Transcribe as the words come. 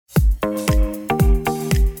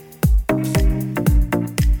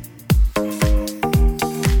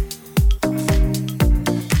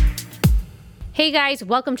Hey guys,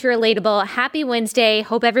 welcome to Relatable. Happy Wednesday.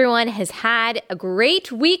 Hope everyone has had a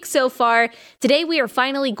great week so far. Today we are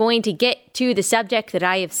finally going to get to the subject that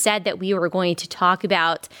I have said that we were going to talk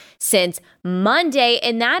about since Monday,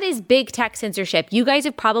 and that is big tech censorship. You guys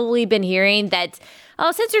have probably been hearing that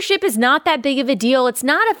censorship is not that big of a deal. It's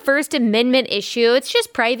not a First Amendment issue. It's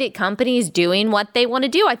just private companies doing what they want to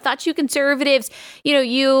do. I thought you conservatives,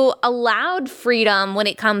 you allowed freedom when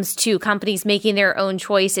it comes to companies making their own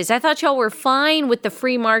choices. I thought y'all were fine with the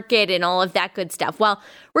free market and all of that good stuff. Well,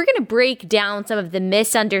 we're going to break down some of the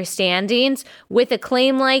misunderstandings with a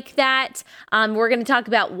claim like that. We're going to talk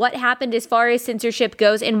about what happened as far as censorship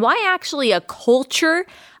goes and why actually a culture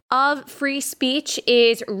of free speech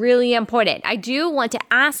is really important. I do want to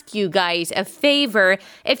ask you guys a favor.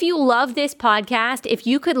 If you love this podcast, if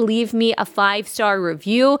you could leave me a 5-star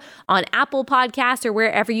review on Apple Podcasts or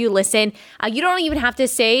wherever you listen. You don't even have to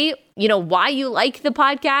say why you like the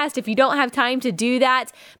podcast if you don't have time to do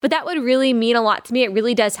that. But that would really mean a lot to me. It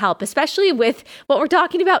really does help, especially with what we're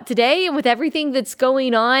talking about today and with everything that's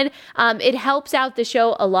going on. It helps out the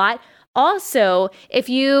show a lot. Also, if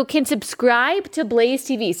you can subscribe to Blaze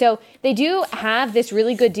TV. So they do have this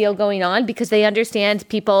really good deal going on because they understand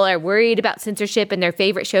people are worried about censorship and their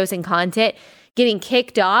favorite shows and content getting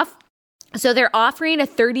kicked off. So they're offering a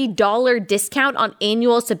 $30 discount on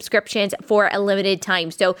annual subscriptions for a limited time.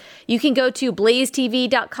 So you can go to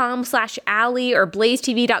blazetv.com/Allie or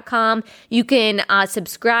blazetv.com. You can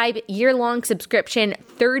subscribe, year-long subscription,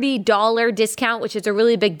 $30 discount, which is a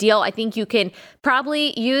really big deal. I think you can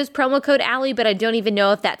probably use promo code Allie, but I don't even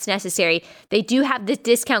know if that's necessary. They do have this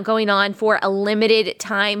discount going on for a limited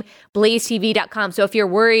time, blazetv.com. So if you're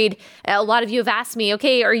worried, a lot of you have asked me,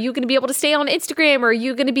 okay, are you going to be able to stay on Instagram? Or are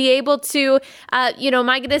you going to be able to am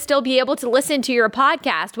I going to still be able to listen to your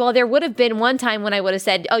podcast? Well, there would have been one time when I would have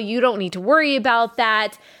said, oh, you don't need to worry about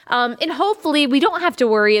that. And hopefully we don't have to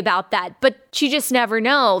worry about that, but you just never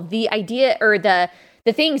know. The idea or the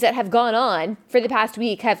things that have gone on for the past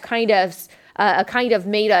week have kind of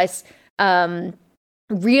made us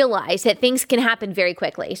realize that things can happen very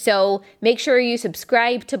quickly. So make sure you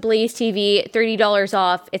subscribe to Blaze TV, $30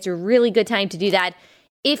 off. It's a really good time to do that.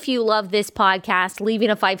 If you love this podcast,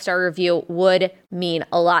 leaving a 5-star review would mean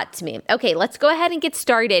a lot to me. Okay, let's go ahead and get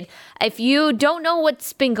started. If you don't know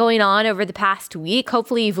what's been going on over the past week,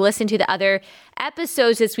 hopefully you've listened to the other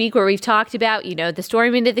episodes this week where we've talked about, the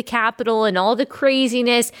storm into the Capitol and all the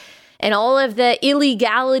craziness and all of the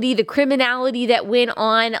illegality, the criminality that went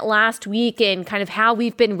on last week and kind of how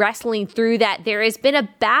we've been wrestling through that. There has been a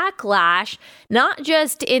backlash, not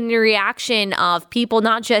just in the reaction of people,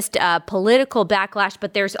 not just political backlash,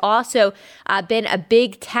 but there's also been a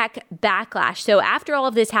big tech backlash. So after all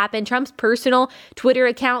of this happened, Trump's personal Twitter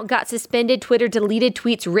account got suspended. Twitter deleted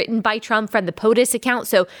tweets written by Trump from the POTUS account.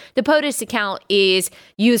 So the POTUS account is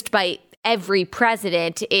used by every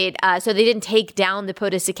president. So they didn't take down the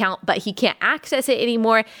POTUS account, but he can't access it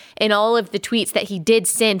anymore. And all of the tweets that he did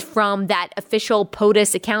send from that official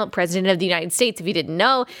POTUS account, President of the United States, if you didn't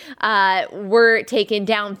know, were taken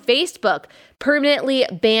down. Facebook permanently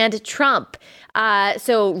banned Trump.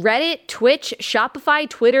 So Reddit, Twitch, Shopify,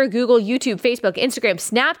 Twitter, Google, YouTube, Facebook, Instagram,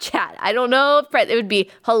 Snapchat. I don't know if it would be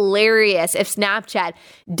hilarious if Snapchat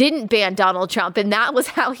didn't ban Donald Trump and that was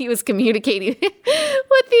how he was communicating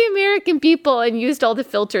with the American people and used all the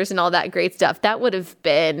filters and all that great stuff. That would have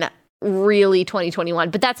been really 2021,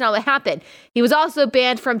 but that's not what happened. He was also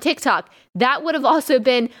banned from TikTok. That would have also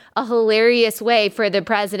been a hilarious way for the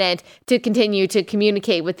president to continue to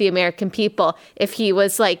communicate with the American people if he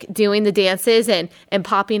was doing the dances and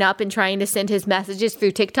popping up and trying to send his messages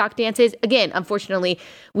through TikTok dances. Again, unfortunately,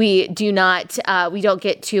 we don't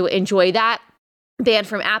get to enjoy that. Banned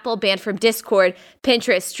from Apple, banned from Discord,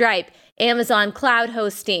 Pinterest, Stripe, Amazon cloud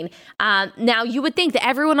hosting. Now, you would think that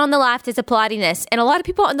everyone on the left is applauding this, and a lot of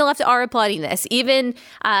people on the left are applauding this. Even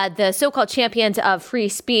the so-called champions of free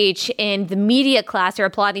speech in the media class are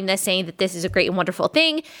applauding this, saying that this is a great and wonderful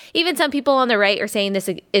thing. Even some people on the right are saying this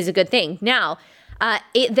is a good thing. Now, the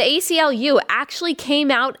ACLU actually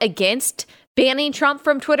came out against banning Trump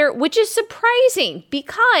from Twitter, which is surprising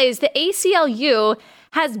because the ACLU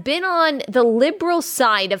has been on the liberal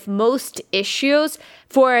side of most issues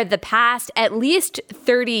for the past at least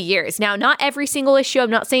 30 years. Now, not every single issue. I'm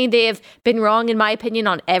not saying they have been wrong, in my opinion,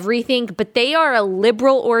 on everything, but they are a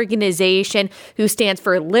liberal organization who stands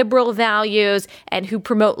for liberal values and who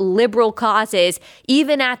promote liberal causes,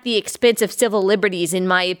 even at the expense of civil liberties, in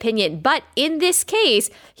my opinion. But in this case,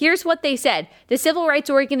 here's what they said. The civil rights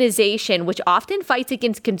organization, which often fights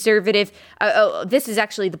against conservative, this is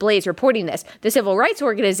actually the Blaze reporting this. The civil rights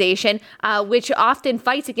rights organization, which often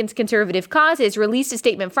fights against conservative causes, released a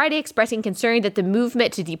statement Friday expressing concern that the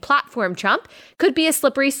movement to deplatform Trump could be a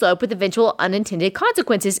slippery slope with eventual unintended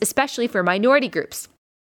consequences, especially for minority groups.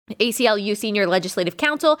 ACLU Senior Legislative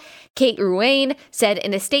Counsel Kate Ruane said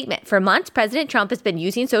in a statement, "For months, President Trump has been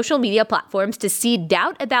using social media platforms to seed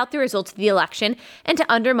doubt about the results of the election and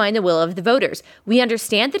to undermine the will of the voters. We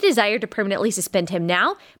understand the desire to permanently suspend him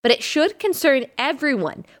now, but it should concern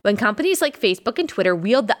everyone when companies like Facebook and Twitter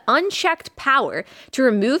wield the unchecked power to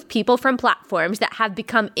remove people from platforms that have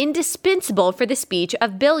become indispensable for the speech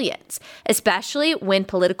of billions, especially when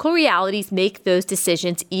political realities make those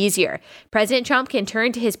decisions easier. President Trump can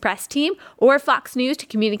turn to his press team or Fox News to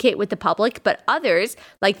communicate with the public, but others,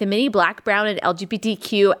 like the many Black, brown, and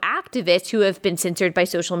LGBTQ activists who have been censored by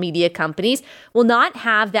social media companies, will not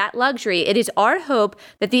have that luxury. It is our hope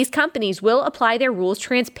that these companies will apply their rules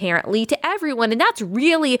transparently to everyone." And that's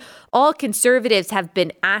really all conservatives have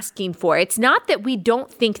been asking for. It's not that we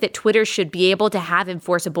don't think that Twitter should be able to have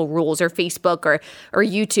enforceable rules, or Facebook or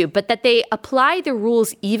YouTube, but that they apply the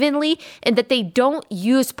rules evenly and that they don't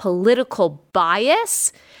use political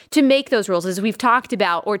bias to make those rules, as we've talked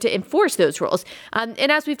about, or to enforce those rules. And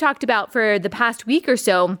as we've talked about for the past week or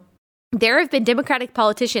so, there have been Democratic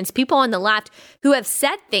politicians, people on the left, who have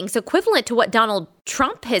said things equivalent to what Donald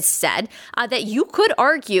Trump has said that you could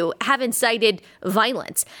argue have incited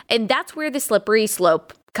violence. And that's where the slippery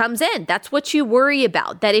slope comes in. That's what you worry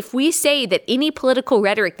about, that if we say that any political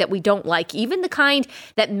rhetoric that we don't like, even the kind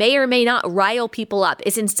that may or may not rile people up,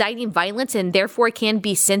 is inciting violence and therefore can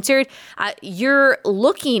be censored, you're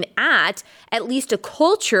looking at least a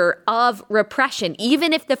culture of repression.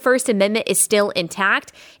 Even if the First Amendment is still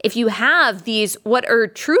intact, if you have these what are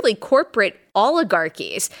truly corporate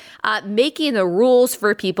oligarchies making the rules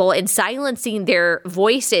for people and silencing their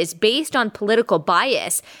voices based on political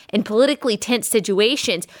bias in politically tense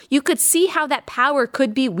situations, you could see how that power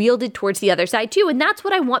could be wielded towards the other side too. And that's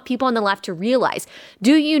what I want people on the left to realize.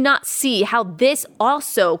 Do you not see how this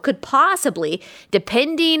also could possibly,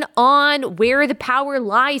 depending on where the power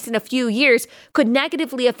lies in a few years, could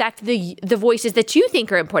negatively affect the voices that you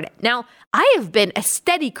think are important? Now, I have been a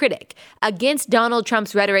steady critic against Donald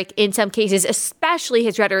Trump's rhetoric in some cases, especially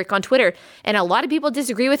his rhetoric on Twitter. And a lot of people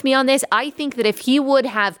disagree with me on this. I think that if he would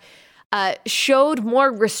have showed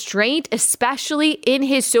more restraint, especially in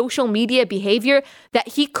his social media behavior, that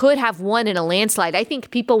he could have won in a landslide. I think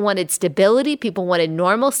people wanted stability. People wanted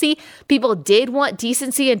normalcy. People did want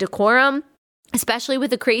decency and decorum. Especially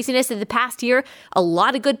with the craziness of the past year, a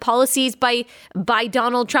lot of good policies by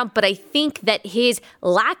Donald Trump. But I think that his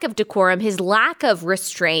lack of decorum, his lack of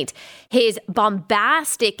restraint, his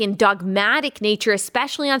bombastic and dogmatic nature,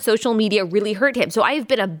 especially on social media, really hurt him. So I have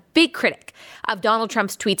been a big critic of Donald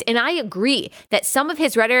Trump's tweets. And I agree that some of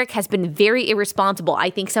his rhetoric has been very irresponsible. I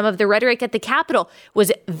think some of the rhetoric at the Capitol was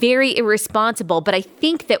very irresponsible. But I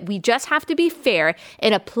think that we just have to be fair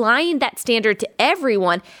in applying that standard to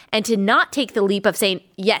everyone and to not take the leap of saying,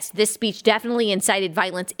 yes, this speech definitely incited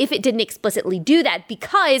violence if it didn't explicitly do that,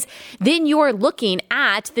 because then you're looking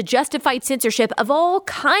at the justified censorship of all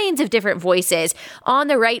kinds of different voices on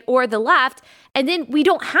the right or the left. And then we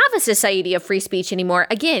don't have a society of free speech anymore.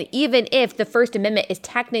 Again, even if the First Amendment is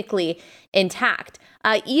technically intact.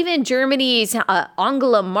 Even Germany's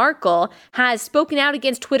Angela Merkel has spoken out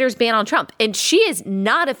against Twitter's ban on Trump, and she is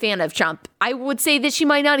not a fan of Trump. I would say that she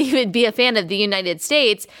might not even be a fan of the United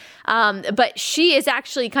States, but she is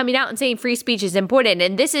actually coming out and saying free speech is important.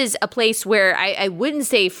 And this is a place where I wouldn't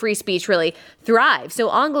say free speech really thrives. So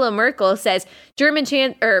Angela Merkel says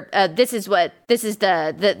this is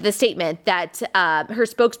the statement that her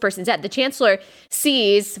spokesperson said. The chancellor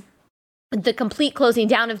sees the complete closing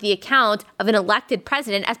down of the account of an elected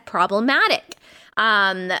president as problematic.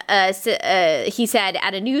 He said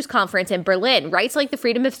at a news conference in Berlin, rights like the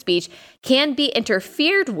freedom of speech can be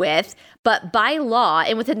interfered with, but by law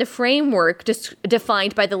and within the framework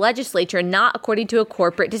defined by the legislature, not according to a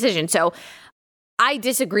corporate decision. So I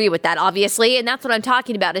disagree with that, obviously, and that's what I'm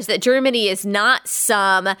talking about, is that Germany is not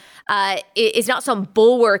some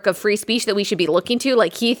bulwark of free speech that we should be looking to.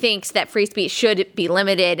 Like, he thinks that free speech should be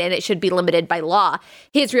limited, and it should be limited by law.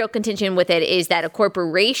 His real contention with it is that a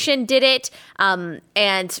corporation did it, and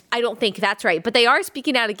I don't think that's right. But they are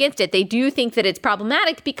speaking out against it. They do think that it's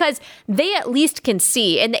problematic because they at least can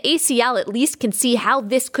see, and the ACL at least can see, how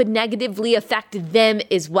this could negatively affect them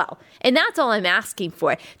as well. And that's all I'm asking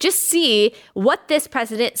for. Just see what this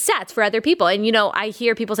precedent sets for other people. And, I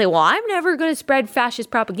hear people say, well, I'm never going to spread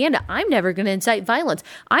fascist propaganda. I'm never going to incite violence.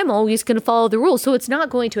 I'm always going to follow the rules, so it's not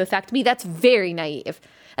going to affect me. That's very naive.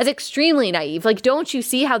 That's extremely naive. Like, don't you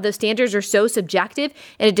see how those standards are so subjective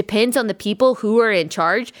and it depends on the people who are in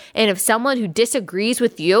charge? And if someone who disagrees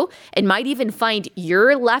with you and might even find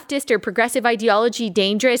your leftist or progressive ideology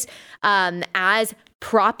dangerous as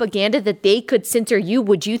propaganda, that they could censor you,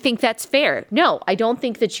 would you think that's fair? No, I don't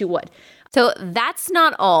think that you would. So that's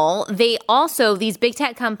not all. They also, these big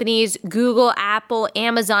tech companies, Google, Apple,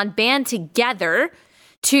 Amazon, band together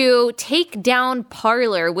to take down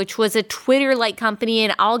Parler, which was a Twitter-like company.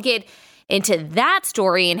 And I'll get into that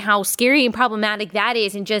story and how scary and problematic that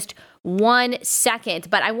is in just 1 second.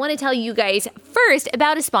 But I want to tell you guys first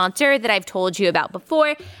about a sponsor that I've told you about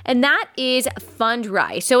before, and that is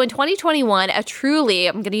Fundrise. So in 2021, I'm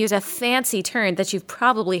going to use a fancy term that you've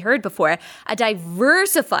probably heard before, a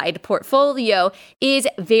diversified portfolio is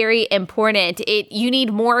very important. You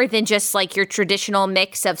need more than just like your traditional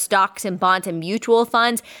mix of stocks and bonds and mutual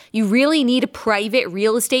funds. You really need private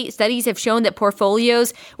real estate. Studies have shown that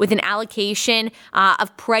portfolios with an allocation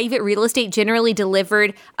of private real estate generally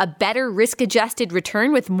delivered a better risk-adjusted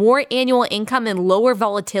return with more annual income and lower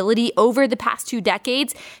volatility over the past 2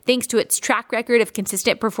 decades, thanks to its track record of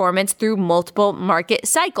consistent performance through multiple market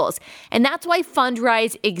cycles. And that's why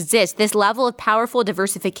Fundrise exists. This level of powerful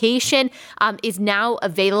diversification is now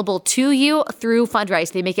available to you through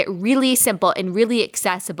Fundrise. They make it really simple and really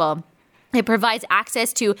accessible. It provides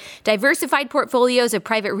access to diversified portfolios of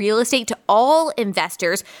private real estate to all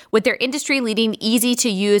investors with their industry-leading,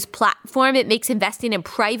 easy-to-use platform. It makes investing in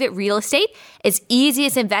private real estate as easy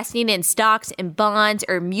as investing in stocks and bonds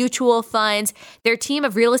or mutual funds. Their team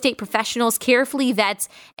of real estate professionals carefully vets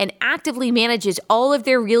and actively manages all of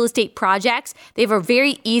their real estate projects. They have a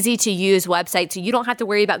very easy-to-use website, so you don't have to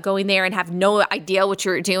worry about going there and have no idea what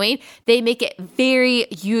you're doing. They make it very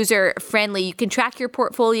user-friendly. You can track your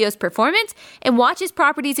portfolio's performance and watch as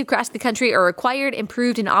properties across the country are acquired,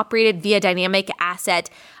 improved, and operated via dynamic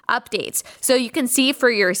asset updates. So you can see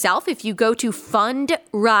for yourself if you go to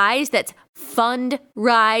Fundrise, that's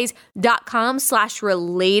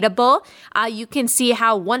fundrise.com/relatable. You can see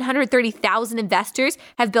how 130,000 investors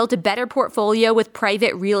have built a better portfolio with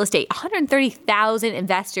private real estate. 130,000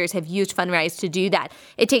 investors have used Fundrise to do that.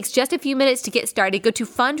 It takes just a few minutes to get started. Go to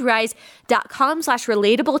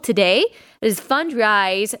fundrise.com/relatable today. It is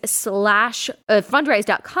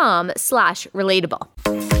fundrise.com/relatable.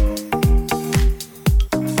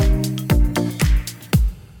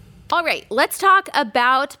 All right, let's talk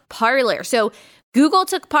about Parler. So Google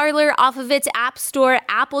took Parler off of its app store.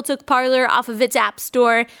 Apple took Parler off of its app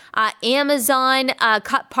store. Amazon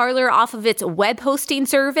cut Parler off of its web hosting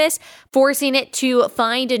service, forcing it to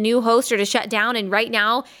find a new host or to shut down. And right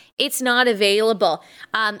now, it's not available.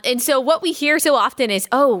 And so what we hear so often is,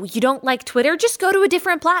 oh, you don't like Twitter? Just go to a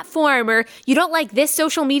different platform. Or you don't like this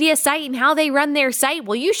social media site and how they run their site?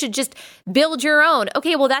 Well, you should just build your own.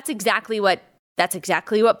 Okay, well, that's exactly what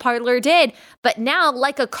Parler did. But now,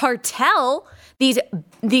 like a cartel, these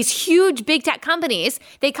huge big tech companies,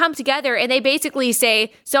 they come together and they basically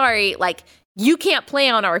say, sorry, like, you can't play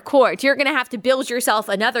on our court. You're going to have to build yourself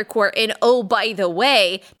another court. And oh, by the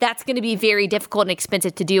way, that's going to be very difficult and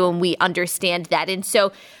expensive to do. And we understand that. And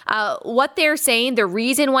so what they're saying, the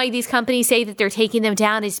reason why these companies say that they're taking them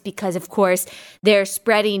down is because, of course, they're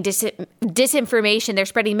spreading disinformation. They're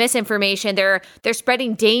spreading misinformation. They're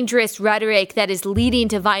spreading dangerous rhetoric that is leading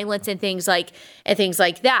to violence and things like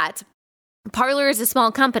that. Parler is a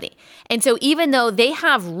small company. And so even though they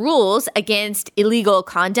have rules against illegal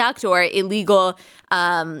conduct or illegal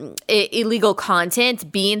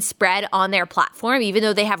content being spread on their platform, even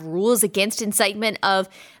though they have rules against incitement of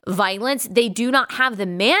violence, they do not have the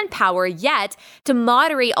manpower yet to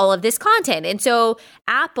moderate all of this content. And so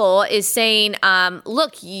Apple is saying,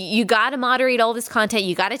 look, you got to moderate all this content.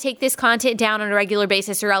 You got to take this content down on a regular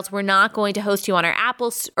basis, or else we're not going to host you on our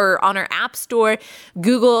Apple or on our App Store.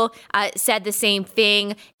 Google said the same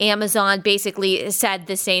thing. Amazon basically said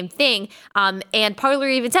the same thing. And Parler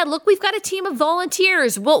even said, look, we've got a team of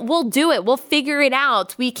volunteers. We'll do it. We'll figure it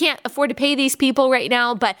out. We can't afford to pay these people right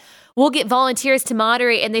now, but we'll get volunteers to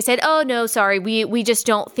moderate. And they said, oh, no, sorry, we just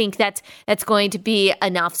don't think that's going to be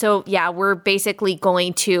enough. So yeah, we're basically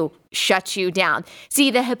going to shut you down.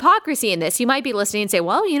 See, the hypocrisy in this, you might be listening and say,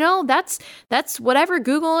 well, that's whatever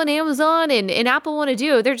Google and Amazon and Apple want to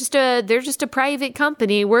do. They're just a private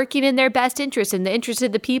company working in their best interest, in the interest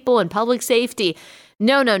of the people and public safety.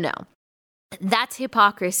 No. That's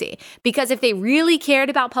hypocrisy. Because if they really cared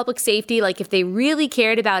about public safety, like if they really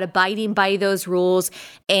cared about abiding by those rules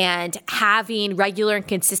and having regular and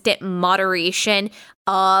consistent moderation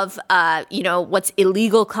of, what's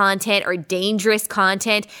illegal content or dangerous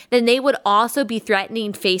content, then they would also be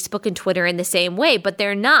threatening Facebook and Twitter in the same way, but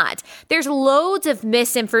they're not. There's loads of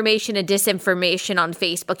misinformation and disinformation on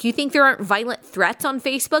Facebook. You think there aren't violent threats on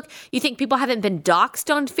Facebook? You think people haven't been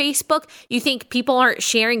doxxed on Facebook? You think people aren't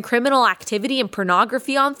sharing criminal activity and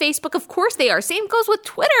pornography on Facebook? Of course they are. Same goes with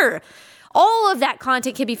Twitter. All of that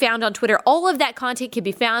content can be found on Twitter. All of that content can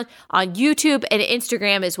be found on YouTube and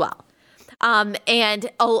Instagram as well. And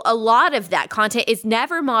a lot of that content is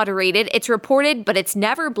never moderated. It's reported, but it's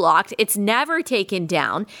never blocked. It's never taken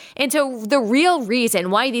down. And so the real reason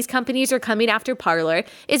why these companies are coming after Parler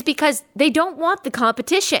is because they don't want the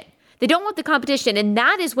competition. They don't want the competition. And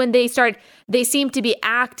that is when they seem to be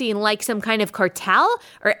acting like some kind of cartel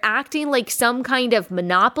or acting like some kind of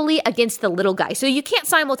monopoly against the little guy. So you can't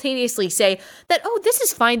simultaneously say that, oh, this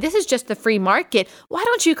is fine. This is just the free market. Why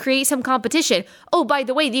don't you create some competition? Oh, by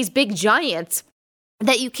the way, these big giants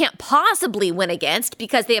that you can't possibly win against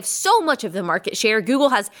because they have so much of the market share. Google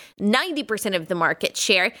has 90% of the market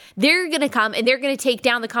share. They're going to come and they're going to take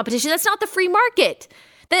down the competition. That's not the free market.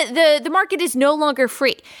 The market is no longer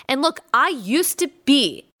free. And look, I used to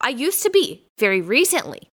be very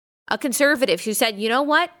recently a conservative who said, you know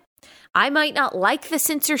what? I might not like the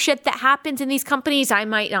censorship that happens in these companies. I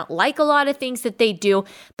might not like a lot of things that they do,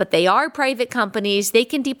 but they are private companies. They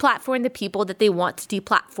can deplatform the people that they want to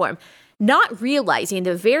deplatform. Not realizing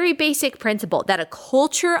the very basic principle that a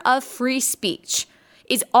culture of free speech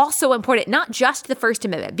is also important, not just the First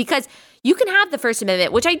Amendment, because you can have the First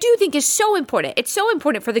Amendment, which I do think is so important. It's so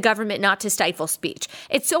important for the government not to stifle speech.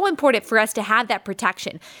 It's so important for us to have that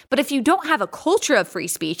protection. But if you don't have a culture of free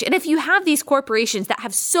speech, and if you have these corporations that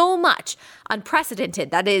have so much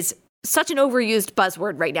unprecedented, that is such an overused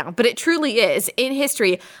buzzword right now, but it truly is, in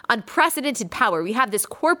history, unprecedented power. We have this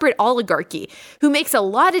corporate oligarchy who makes a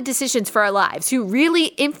lot of decisions for our lives, who really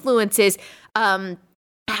influences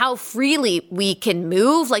how freely we can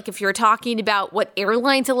move. Like if you're talking about what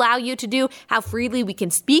airlines allow you to do, how freely we can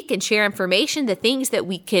speak and share information, the things that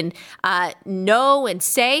we can know and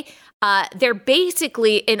say. They're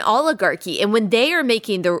basically an oligarchy. And when they are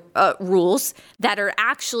making the rules that are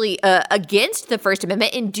actually against the First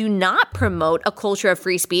Amendment and do not promote a culture of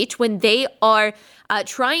free speech, when they are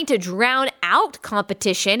trying to drown out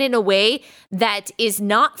competition in a way that is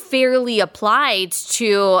not fairly applied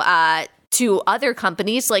to other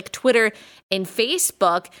companies like Twitter and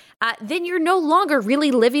Facebook, then you're no longer really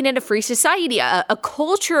living in a free society. A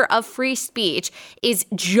culture of free speech is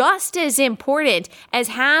just as important as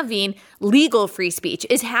having legal free speech,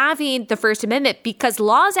 is having the First Amendment, because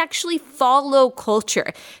laws actually follow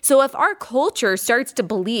culture. So if our culture starts to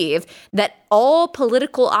believe that all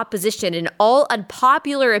political opposition and all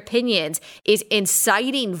unpopular opinions is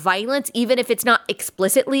inciting violence, even if it's not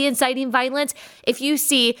explicitly inciting violence, if you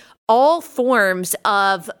see all forms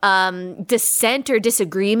of dissent or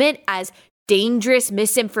disagreement as dangerous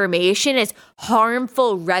misinformation, as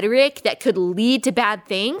harmful rhetoric that could lead to bad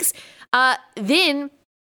things, then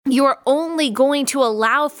you are only going to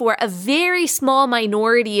allow for a very small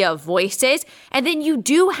minority of voices, and then you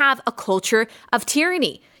do have a culture of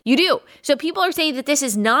tyranny. You do. So people are saying that this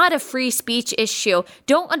is not a free speech issue.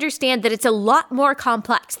 Don't understand that it's a lot more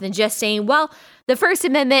complex than just saying, well, the First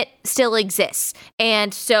Amendment still exists.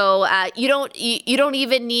 And so you don't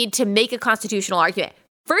even need to make a constitutional argument.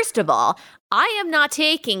 First of all, I am not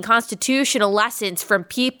taking constitutional lessons from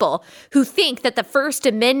people who think that the First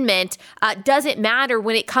Amendment doesn't matter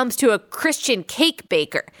when it comes to a Christian cake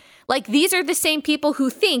baker. Like, these are the same people who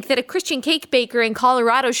think that a Christian cake baker in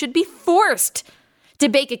Colorado should be forced to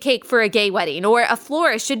bake a cake for a gay wedding, or a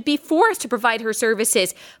florist should be forced to provide her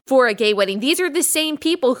services for a gay wedding. These are the same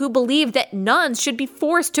people who believe that nuns should be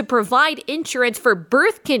forced to provide insurance for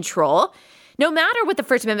birth control, no matter what the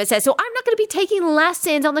First Amendment says. So I'm not going to be taking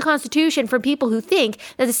lessons on the Constitution from people who think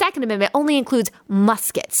that the Second Amendment only includes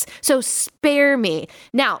muskets. So spare me.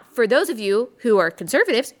 Now, for those of you who are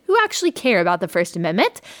conservatives who actually care about the First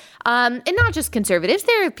Amendment, and not just conservatives,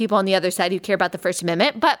 there are people on the other side who care about the First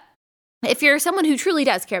Amendment, but if you're someone who truly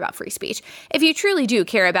does care about free speech, if you truly do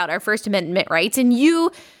care about our First Amendment rights, and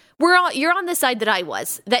you're on the side that I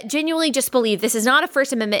was, that genuinely just believe this is not a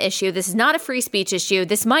First Amendment issue, this is not a free speech issue,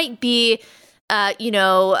 this might be,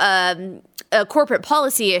 a corporate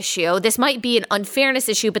policy issue, this might be an unfairness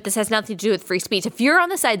issue, but this has nothing to do with free speech. If you're on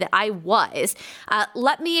the side that I was,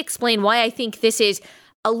 let me explain why I think this is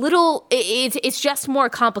it's just more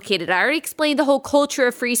complicated. I already explained the whole culture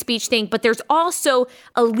of free speech thing, but there's also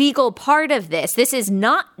a legal part of this. This is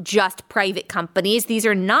not just private companies. These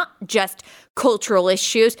are not just cultural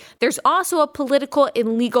issues. There's also a political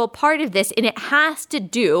and legal part of this, and it has to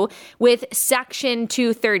do with Section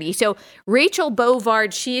 230. So Rachel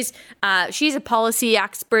Bovard, she's a policy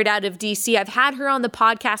expert out of DC. I've had her on the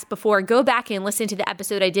podcast before. Go back and listen to the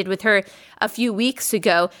episode I did with her a few weeks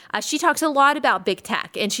ago. She talks a lot about big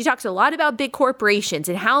tech, and she talks a lot about big corporations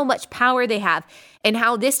and how much power they have, and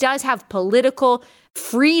how this does have political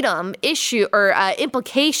freedom issue or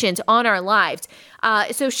implications on our lives.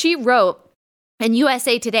 So she wrote in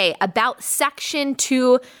USA Today about Section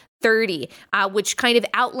 230, which kind of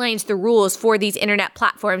outlines the rules for these internet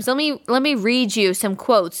platforms. Let me read you some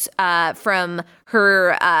quotes from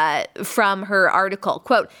her article.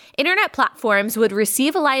 Quote, internet platforms would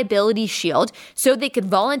receive a liability shield so they could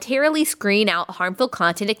voluntarily screen out harmful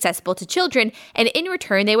content accessible to children, and in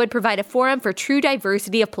return, they would provide a forum for true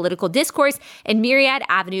diversity of political discourse and myriad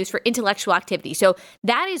avenues for intellectual activity. So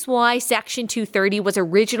that is why Section 230 was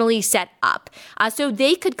originally set up. So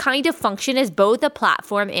they could kind of function as both a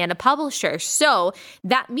platform and a publisher. So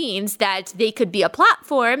that means that they could be a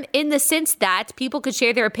platform in the sense that people could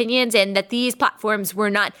share their opinions and that these platforms were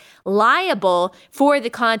not liable for the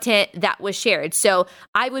content that was shared. So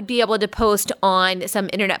I would be able to post on some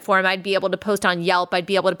internet forum. I'd be able to post on Yelp. I'd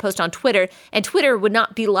be able to post on Twitter, and Twitter would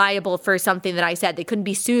not be liable for something that I said. They couldn't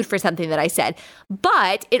be sued for something that I said.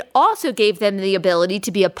 But it also gave them the ability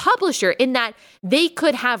to be a publisher in that they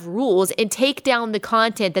could have rules and take down the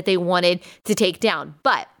content that they wanted to take down.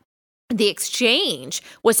 But the exchange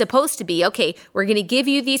was supposed to be, okay, we're going to give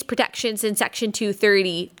you these protections in Section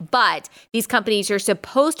 230, but these companies are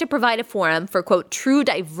supposed to provide a forum for, quote, true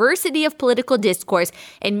diversity of political discourse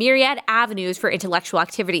and myriad avenues for intellectual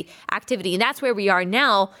activity. And that's where we are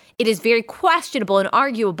now. It is very questionable and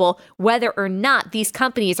arguable whether or not these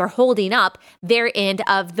companies are holding up their end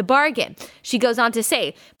of the bargain. She goes on to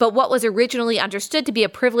say, but what was originally understood to be a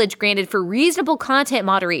privilege granted for reasonable content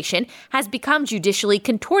moderation has become judicially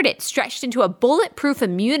contorted, stretched into a bulletproof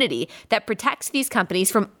immunity that protects these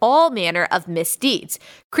companies from all manner of misdeeds.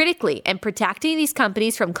 Critically, and protecting these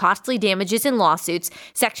companies from costly damages and lawsuits,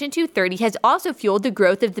 Section 230 has also fueled the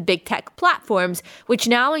growth of the big tech platforms, which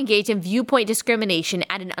now engage in viewpoint discrimination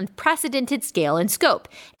at an unprecedented scale and scope.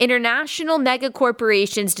 International mega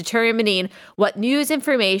corporations determining what news,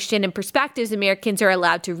 information, and perspectives Americans are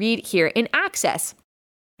allowed to read, hear, and access.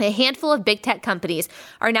 A handful of big tech companies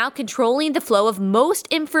are now controlling the flow of most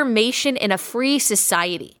information in a free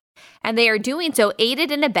society. And they are doing so aided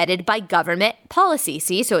and abetted by government policy.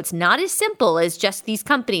 See, so it's not as simple as just these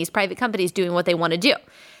companies, private companies doing what they want to do.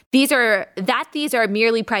 These are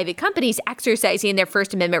merely private companies exercising their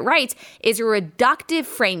First Amendment rights is a reductive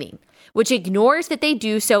framing, which ignores that they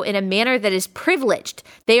do so in a manner that is privileged.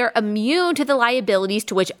 They are immune to the liabilities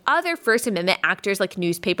to which other First Amendment actors like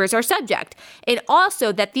newspapers are subject, and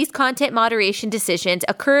also that these content moderation decisions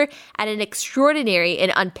occur at an extraordinary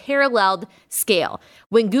and unparalleled scale.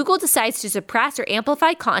 When Google decides to suppress or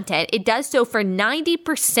amplify content, it does so for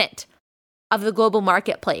 90% of the global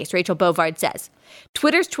marketplace, Rachel Bovard says.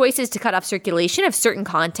 Twitter's choices to cut off circulation of certain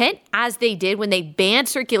content, as they did when they banned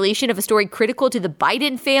circulation of a story critical to the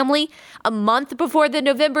Biden family a month before the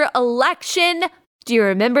November election. Do you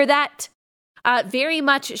remember that? Very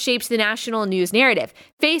much shapes the national news narrative.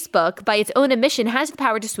 Facebook, by its own admission, has the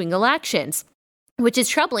power to swing elections, which is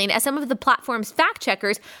troubling as some of the platform's fact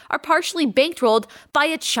checkers are partially bankrolled by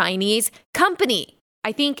a Chinese company.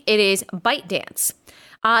 I think it is ByteDance.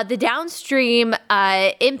 The downstream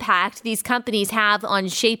impact these companies have on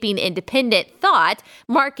shaping independent thought,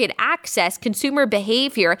 market access, consumer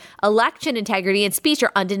behavior, election integrity, and speech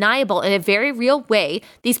are undeniable. In a very real way,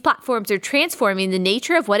 these platforms are transforming the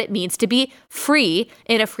nature of what it means to be free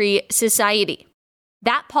in a free society.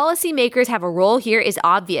 That policymakers have a role here is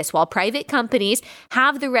obvious. While private companies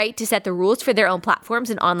have the right to set the rules for their own platforms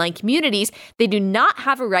and online communities, they do not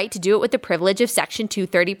have a right to do it with the privilege of Section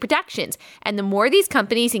 230 protections. And the more these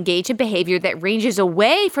companies engage in behavior that ranges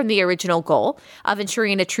away from the original goal of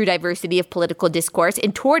ensuring a true diversity of political discourse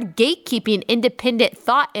and toward gatekeeping independent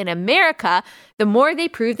thought in America, the more they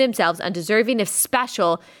prove themselves undeserving of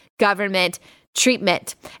special government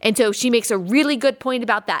treatment. And so she makes a really good point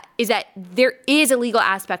about that, is that there is a legal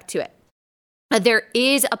aspect to it. There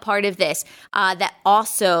is a part of this that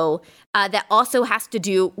also has to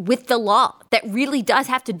do with the law, that really does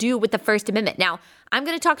have to do with the First Amendment. Now, I'm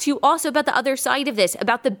going to talk to you also about the other side of this,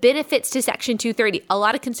 about the benefits to Section 230. A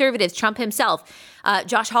lot of conservatives, Trump himself,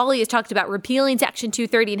 Josh Hawley has talked about repealing Section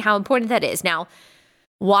 230 and how important that is. Now,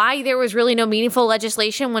 Why there was really no meaningful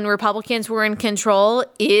legislation when Republicans were in control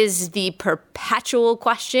is the perpetual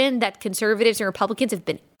question that conservatives and Republicans have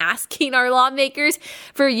been asking our lawmakers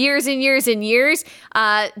for years and years and years.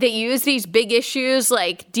 They use these big issues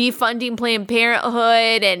like defunding Planned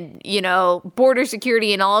Parenthood and, border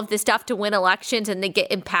security and all of this stuff to win elections, and they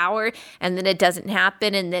get in power, and then it doesn't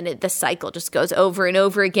happen, and then the cycle just goes over and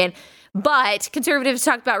over again. But conservatives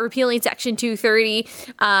talk about repealing Section 230.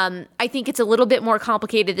 I think it's a little bit more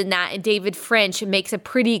complicated than that. And David French makes a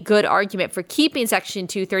pretty good argument for keeping Section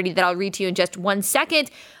 230 that I'll read to you in just 1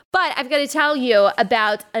 second. But I've got to tell you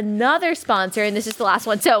about another sponsor, and this is the last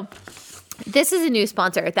one. So this is a new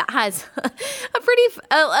sponsor that has a pretty,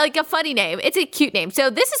 a funny name. It's a cute name. So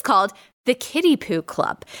this is called the Kitty Poo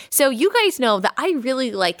Club. So you guys know that I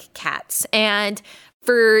really like cats, and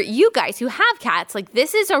for you guys who have cats,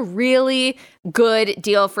 this is a really good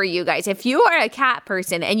deal for you guys. If you are a cat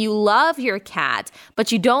person and you love your cat,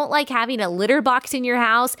 but you don't like having a litter box in your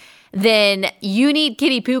house, then you need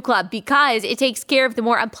Kitty Poo Club, because it takes care of the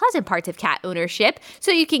more unpleasant parts of cat ownership so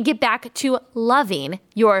you can get back to loving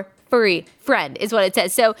your furry friend, is what it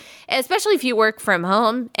says. So especially if you work from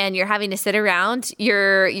home and you're having to sit around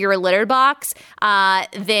your litter box,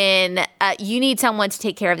 then you need someone to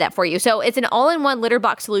take care of that for you. So it's an all-in-one litter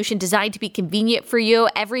box solution designed to be convenient for you.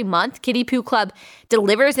 Every month, Kitty Poo Club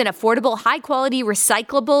delivers an affordable, high-quality,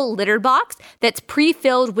 recyclable litter box that's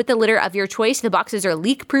pre-filled with the litter of your choice. The boxes are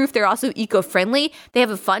leak-proof. They're also eco-friendly. They have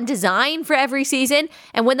a fun design for every season.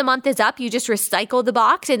 And when the month is up, you just recycle the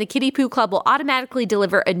box, and the Kitty Poo Club will automatically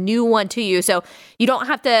deliver a new one to you. So you don't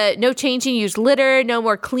have to, no changing used litter, no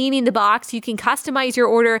more cleaning the box. You can customize your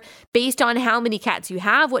order based on how many cats you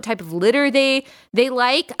have, what type of litter they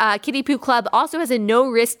like. Kitty Poo Club also has a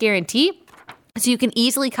no-risk guarantee, so you can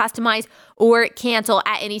easily customize or cancel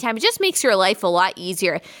at any time. It just makes your life a lot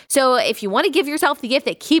easier. So if you want to give yourself the gift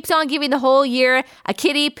that keeps on giving the whole year, a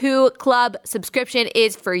Kitty Poo Club subscription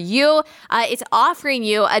is for you. It's offering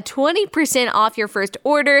you a 20% off your first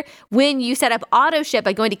order when you set up auto ship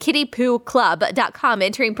by going to kittypooclub.com,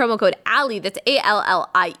 entering promo code Allie. That's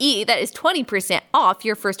ALLIE. That is 20% off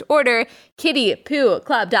your first order.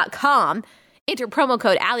 kittypooclub.com. Enter promo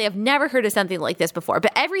code Allie. I've never heard of something like this before,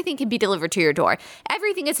 but everything can be delivered to your door.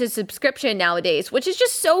 Everything is a subscription nowadays, which is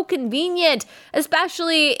just so convenient,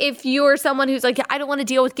 especially if you're someone who's like, I don't want to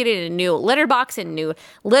deal with getting a new litter box and new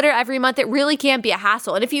litter every month. It really can be a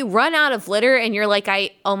hassle. And if you run out of litter and you're like,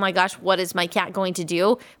 oh my gosh, what is my cat going to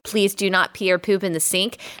do? Please do not pee or poop in the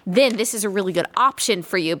sink. Then this is a really good option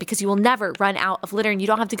for you, because you will never run out of litter and you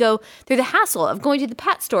don't have to go through the hassle of going to the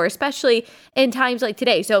pet store, especially in times like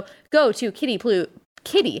today. So go to kittypooclub.com,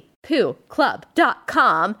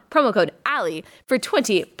 promo code Allie for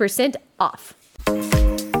 20% off.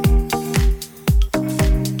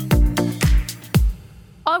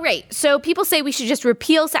 All right, so people say we should just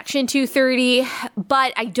repeal Section 230,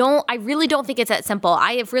 but I really don't think it's that simple.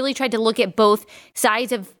 I have really tried to look at both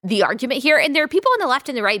sides of the argument here, and there are people on the left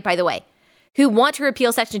and the right, by the way, who want to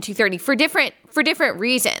repeal Section 230 for different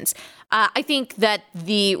reasons. I think that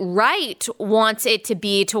the right wants it to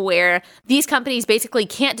be to where these companies basically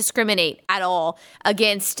can't discriminate at all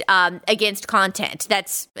against content.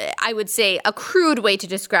 That's, I would say, a crude way to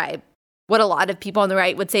describe what a lot of people on the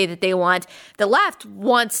right would say that they want. The left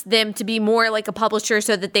wants them to be more like a publisher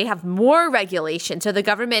so that they have more regulation, so the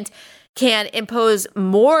government can impose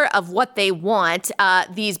more of what they want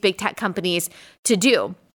these big tech companies to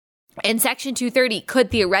do. And Section 230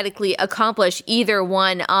 could theoretically accomplish either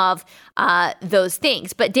one of those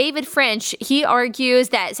things. But David French, he argues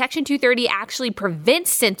that Section 230 actually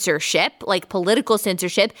prevents censorship, like political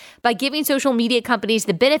censorship, by giving social media companies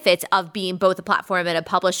the benefits of being both a platform and a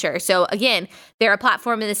publisher. So again, they're a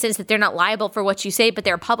platform in the sense that they're not liable for what you say, but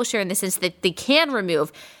they're a publisher in the sense that they can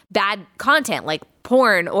remove bad content like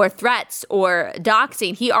porn or threats or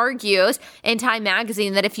doxing. He argues in Time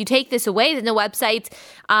Magazine that if you take this away, then the websites,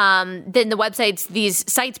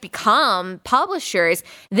 these sites become publishers,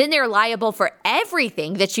 then they're liable for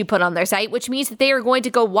everything that you put on their site, which means that they are going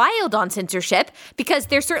to go wild on censorship, because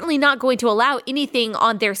they're certainly not going to allow anything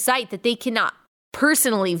on their site that they cannot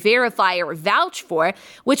personally verify or vouch for,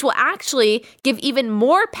 which will actually give even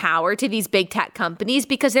more power to these big tech companies,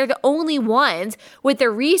 because they're the only ones with the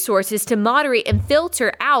resources to moderate and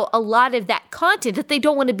filter out a lot of that content that they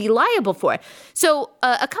don't want to be liable for. So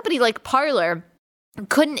a company like Parler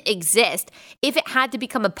couldn't exist if it had to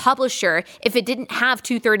become a publisher, if it didn't have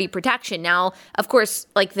 230 protection. Now, of course,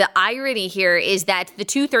 like the irony here is that the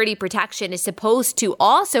 230 protection is supposed to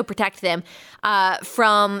also protect them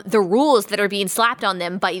from the rules that are being slapped on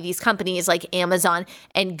them by these companies like Amazon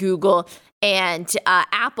and Google and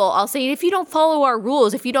Apple all saying, if you don't follow our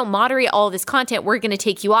rules, if you don't moderate all this content, we're going to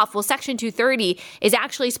take you off. Well, Section 230 is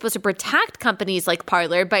actually supposed to protect companies like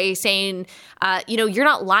Parler by saying, you're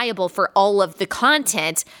not liable for all of the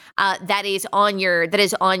content that is on your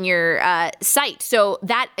site. So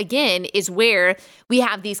that, again, is where we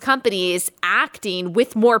have these companies acting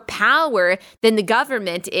with more power than the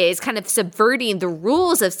government is, kind of subverting the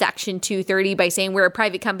rules of Section 230 by saying we're a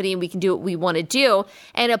private company and we can do what we want to do,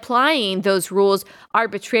 and applying those rules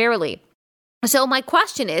arbitrarily. So my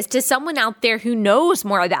question is, to someone out there who knows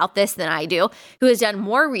more about this than I do, who has done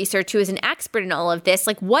more research, who is an expert in all of this,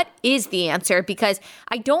 like, what is the answer? Because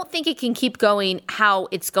I don't think it can keep going how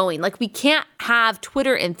it's going. Like, we can't have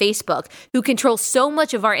Twitter and Facebook, who control so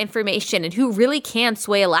much of our information and who really can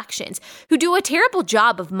sway elections, who do a terrible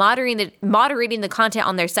job of moderating the content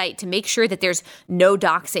on their site to make sure that there's no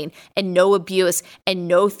doxing and no abuse and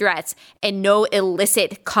no threats and no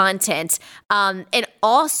illicit content. And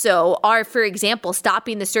also are, for example,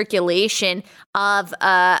 stopping the circulation of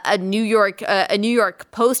a New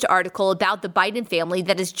York Post article about the Biden family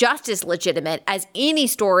that is just as legitimate as any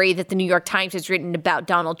story that the New York Times has written about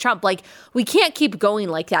Donald Trump. Like, we can't keep going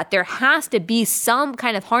like that. There has to be some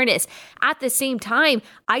kind of harness. At the same time,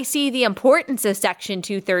 I see the importance of Section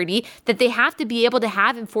 230, that they have to be able to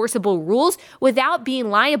have enforceable rules without being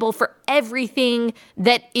liable for everything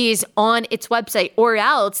that is on its website, or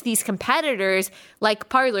else these competitors like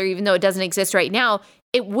Parler, even though it doesn't exist right now,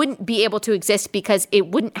 it wouldn't be able to exist because it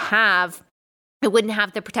wouldn't have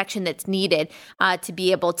the protection that's needed to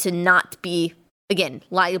be able to not be, again,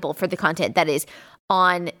 liable for the content that is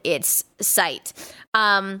on its site.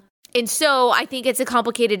 And so I think it's a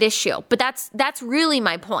complicated issue, but that's really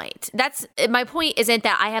my point. My point isn't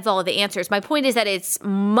that I have all of the answers. My point is that it's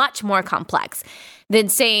much more complex than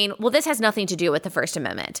saying, well, this has nothing to do with the First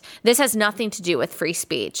Amendment. This has nothing to do with free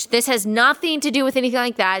speech. This has nothing to do with anything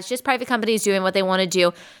like that. It's just private companies doing what they want to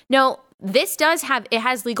do. No, this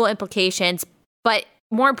has legal implications, but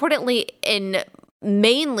more importantly, and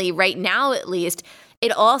mainly right now at least,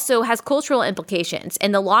 it also has cultural implications,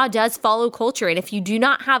 and the law does follow culture. And if you do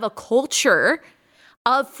not have a culture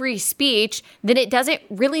of free speech, then it doesn't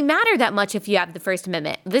really matter that much if you have the First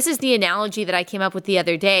Amendment. This is the analogy that I came up with the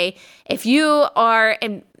other day. If you are,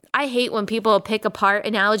 and I hate when people pick apart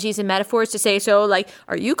analogies and metaphors to say, so like,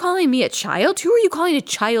 are you calling me a child? Who are you calling a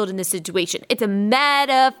child in this situation? It's a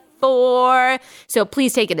metaphor. So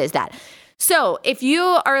please take it as that. So if you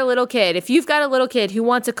are a little kid, if you've got a little kid who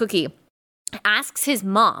wants a cookie, asks his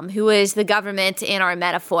mom, who is the government in our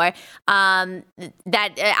metaphor,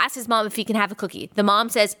 asks his mom if he can have a cookie. The mom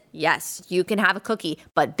says, yes, you can have a cookie.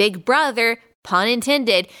 But Big Brother, pun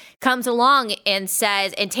intended, comes along and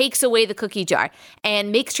says, and takes away the cookie jar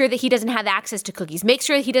and makes sure that he doesn't have access to cookies. Make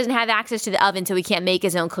sure that he doesn't have access to the oven so he can't make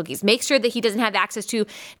his own cookies. Make sure that he doesn't have access to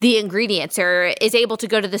the ingredients or is able to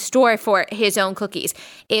go to the store for his own cookies.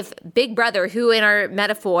 If Big Brother, who in our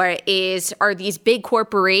metaphor are these big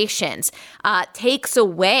corporations, takes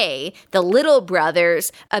away the little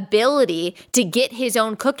brother's ability to get his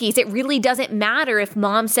own cookies, it really doesn't matter if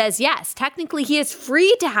mom says yes. Technically, he is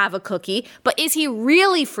free to have a cookie, but is he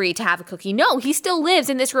really free to have a cookie? No, he still lives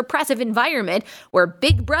in this repressive environment where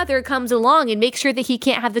Big Brother comes along and makes sure that he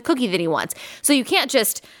can't have the cookie that he wants. So you can't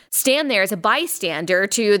just stand there as a bystander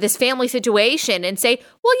to this family situation and say,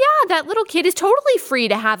 well, yeah, that little kid is totally free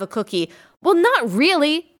to have a cookie. Well, not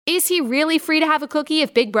really. Is he really free to have a cookie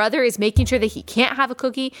if Big Brother is making sure that he can't have a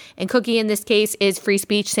cookie? And cookie in this case is free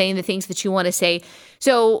speech, saying the things that you want to say.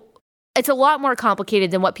 So it's a lot more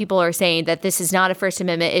complicated than what people are saying, that this is not a First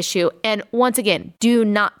Amendment issue. And once again, do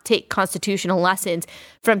not take constitutional lessons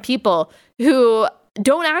from people who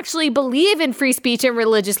don't actually believe in free speech and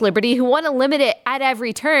religious liberty, who want to limit it at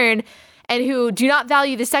every turn, and who do not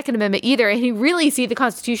value the Second Amendment either, and who really see the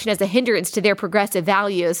Constitution as a hindrance to their progressive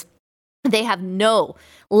values. They have no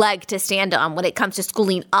leg to stand on when it comes to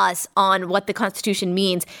schooling us on what the Constitution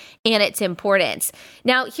means and its importance.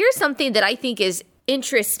 Now, here's something that I think is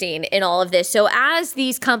interesting in all of this. So as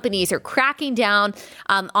these companies are cracking down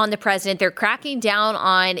on the president, they're cracking down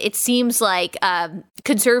on, it seems like,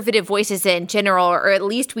 conservative voices in general, or at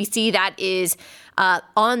least we see that is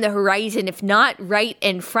on the horizon, if not right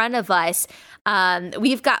in front of us.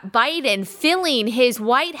 We've got Biden filling his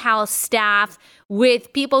White House staff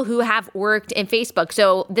with people who have worked in Facebook.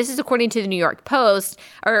 So this is according to the New York Post,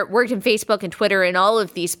 or worked in Facebook and Twitter and all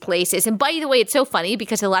of these places. And by the way, it's so funny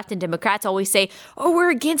because the left and Democrats always say, oh, we're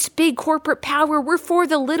against big corporate power. We're for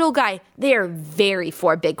the little guy. They are very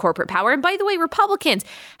for big corporate power. And by the way, Republicans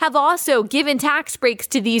have also given tax breaks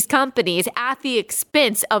to these companies at the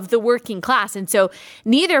expense of the working class. And so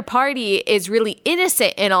neither party is really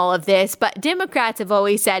innocent in all of this. But Democrats have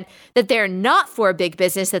always said that they're not for big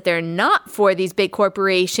business, that they're not for these big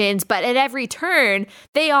corporations, but at every turn,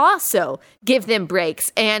 they also give them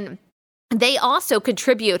breaks. And they also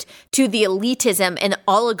contribute to the elitism and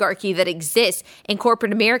oligarchy that exists in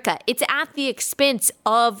corporate America. It's at the expense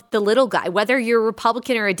of the little guy. Whether you're a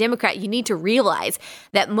Republican or a Democrat, you need to realize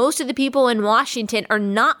that most of the people in Washington are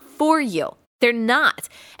not for you. They're not.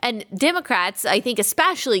 And Democrats, I think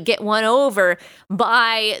especially, get won over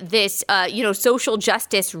by this, social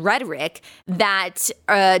justice rhetoric that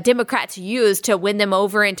Democrats use to win them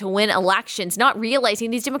over and to win elections, not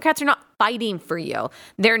realizing these Democrats are not fighting for you.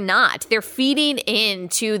 They're not. They're feeding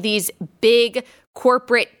into these big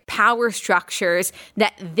corporate power structures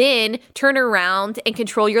that then turn around and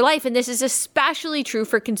control your life. And this is especially true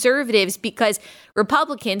for conservatives because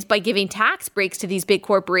Republicans, by giving tax breaks to these big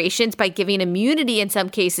corporations, by giving immunity in some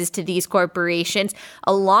cases to these corporations,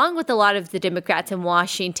 along with a lot of the Democrats in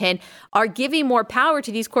Washington, are giving more power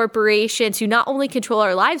to these corporations who not only control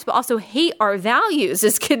our lives, but also hate our values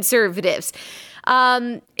as conservatives.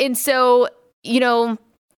 And so,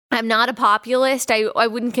 I'm not a populist. I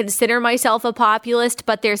wouldn't consider myself a populist,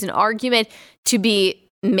 but there's an argument to be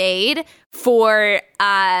made for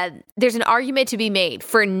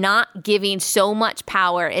not giving so much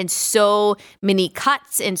power and so many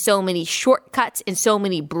cuts and so many shortcuts and so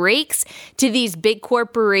many breaks to these big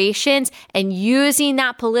corporations, and using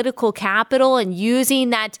that political capital and using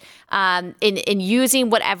that using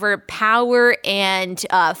whatever power and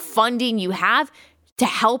funding you have to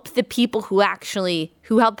help the people who actually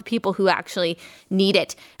need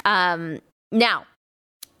it. Now,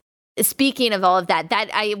 speaking of all of that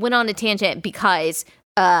I went on a tangent because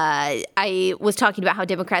I was talking about how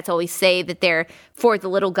Democrats always say that they're for the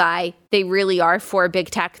little guy. They really are for big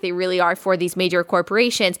tech. They really are for these major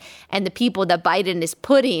corporations. And the people that Biden is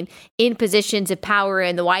putting in positions of power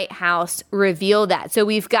in the White House reveal that. So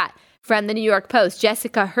we've got, from the New York Post,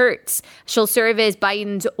 Jessica Hertz. She'll serve as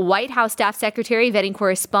Biden's White House staff secretary, vetting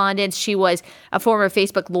correspondence. She was a former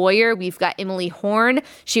Facebook lawyer. We've got Emily Horn.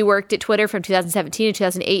 She worked at Twitter from 2017 to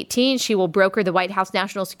 2018. She will broker the White House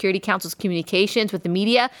National Security Council's communications with the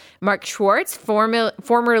media. Mark Schwartz,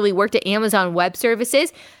 formerly worked at Amazon Web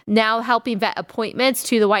Services, now helping vet appointments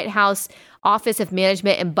to the White House Office of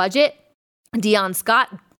Management and Budget. Dion Scott,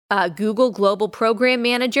 Google Global Program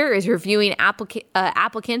Manager, is reviewing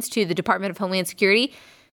applicants to the Department of Homeland Security.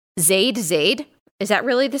 Zaid, is that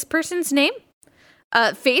really this person's name?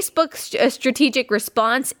 Facebook's strategic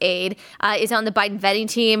response aide is on the Biden vetting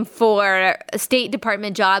team for State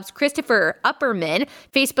Department jobs. Christopher Upperman,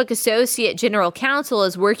 Facebook associate general counsel,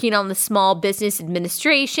 is working on the Small Business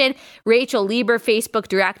Administration. Rachel Lieber, Facebook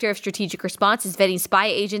director of strategic response, is vetting spy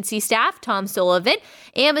agency staff. Tom Sullivan,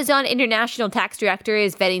 Amazon international tax director,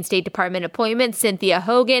 is vetting State Department appointments. Cynthia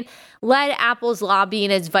Hogan led Apple's lobbying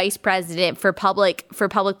as vice president for public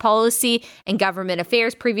policy and government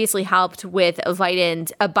affairs, previously helped with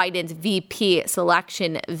Biden's VP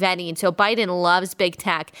selection vetting. So Biden loves big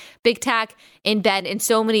tech in bed in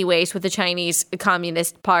so many ways with the Chinese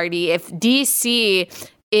Communist Party. If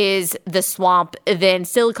DC is the swamp, then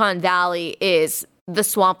Silicon Valley is the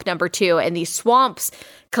swamp number 2. And these swamps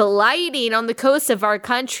colliding on the coast of our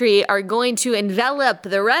country are going to envelop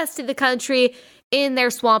the rest of the country in their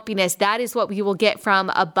swampiness. That is what we will get from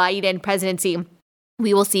a Biden presidency.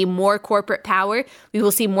 We will see more corporate power. We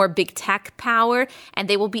will see more big tech power, and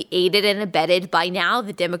they will be aided and abetted by now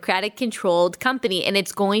the Democratic-controlled company. And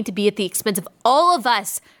it's going to be at the expense of all of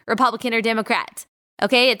us, Republican or Democrat.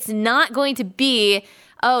 Okay? It's not going to be,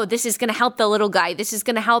 oh, this is going to help the little guy. This is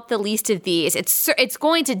going to help the least of these. It's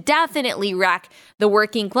going to definitely wreck the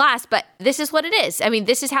working class, but this is what it is. I mean,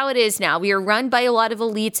 this is how it is now. We are run by a lot of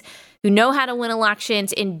elites who know how to win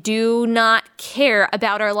elections and do not care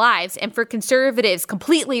about our lives. And for conservatives,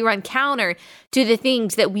 completely run counter to the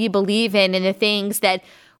things that we believe in and the things that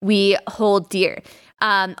we hold dear.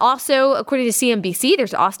 Also, according to CNBC,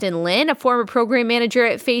 there's Austin Lin, a former program manager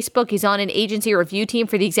at Facebook. He's on an agency review team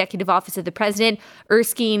for the Executive Office of the President.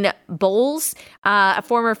 Erskine Bowles, a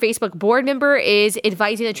former Facebook board member, is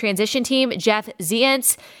advising the transition team. Jeff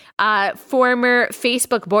Zients, former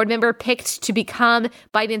Facebook board member, picked to become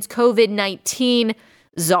Biden's COVID-19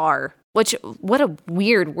 czar. What a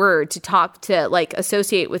weird word to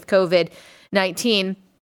associate with COVID-19. 19.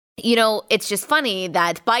 You know, it's just funny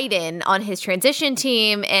that Biden on his transition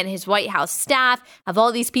team and his White House staff have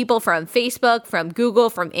all these people from Facebook, from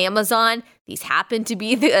Google, from Amazon. These happen to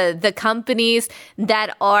be the companies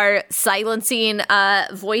that are silencing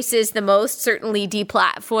voices the most, certainly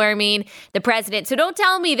deplatforming the president. So don't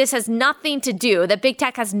tell me this has nothing to do, that big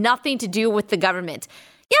tech has nothing to do with the government.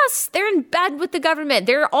 Yes, they're in bed with the government.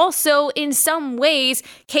 They're also, in some ways,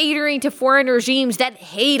 catering to foreign regimes that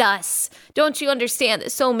hate us. Don't you understand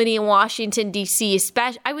that so many in Washington, D.C.,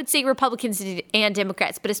 especially, I would say Republicans and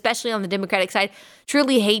Democrats, but especially on the Democratic side,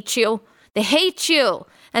 truly hate you. They hate you,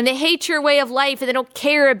 and they hate your way of life, and they don't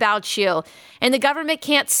care about you. And the government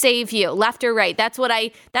can't save you, left or right. That's what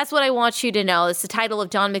I want you to know. It's the title of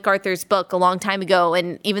John MacArthur's book a long time ago.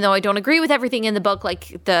 And even though I don't agree with everything in the book,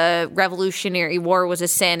 like the Revolutionary War was a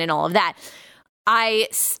sin and all of that, I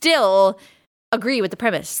still agree with the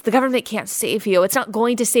premise. The government can't save you. It's not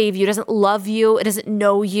going to save you. It doesn't love you. It doesn't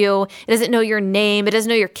know you. It doesn't know your name. It doesn't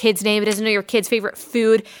know your kid's name. It doesn't know your kid's favorite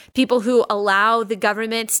food. People who allow the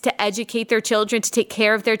government to educate their children, to take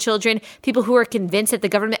care of their children, people who are convinced that the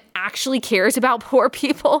government actually cares about poor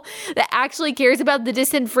people, that actually cares about the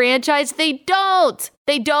disenfranchised. They don't.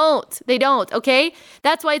 They don't. Okay?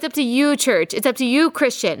 That's why it's up to you, church. It's up to you,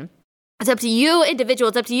 Christian. It's up to you, individual.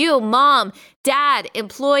 It's up to you, mom, dad,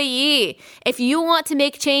 employee. If you want to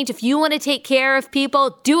make change, if you want to take care of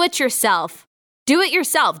people, do it yourself. Do it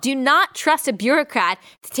yourself. Do not trust a bureaucrat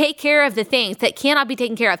to take care of the things that cannot be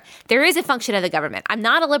taken care of. There is a function of the government. I'm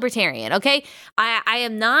not a libertarian, okay?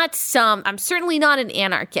 I'm certainly not an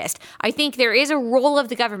anarchist. I think there is a role of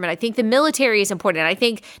the government. I think the military is important. I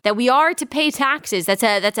think that we are to pay taxes. That's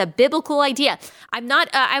a biblical idea.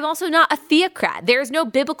 I'm also not a theocrat. There is no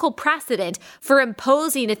biblical precedent for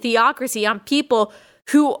imposing a theocracy on people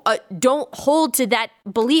who don't hold to that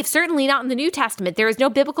belief, certainly not in the New Testament. There is no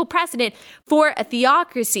biblical precedent for a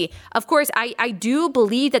theocracy. Of course, I do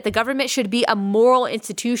believe that the government should be a moral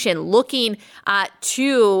institution looking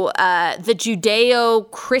to the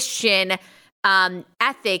Judeo-Christian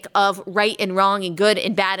ethic of right and wrong and good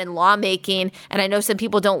and bad and lawmaking. And I know some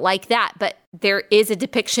people don't like that, but there is a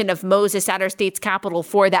depiction of Moses at our state's capital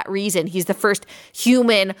for that reason. He's the first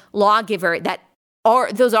human lawgiver.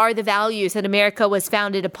 Those are the values that America was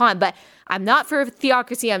founded upon. But I'm not for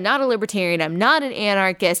theocracy. I'm not a libertarian. I'm not an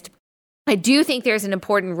anarchist. I do think there's an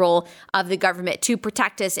important role of the government to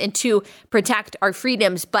protect us and to protect our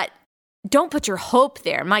freedoms. But don't put your hope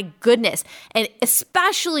there. My goodness. And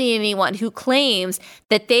especially anyone who claims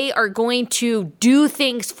that they are going to do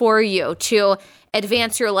things for you to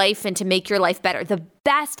advance your life and to make your life better. The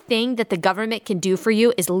best thing that the government can do for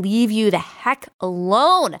you is leave you the heck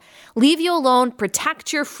alone. Leave you alone,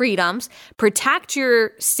 protect your freedoms, protect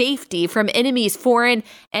your safety from enemies, foreign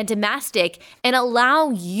and domestic, and allow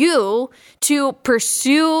you to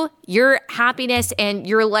pursue your happiness and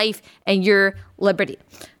your life and your liberty.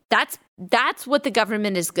 That's what the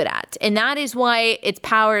government is good at. And that is why its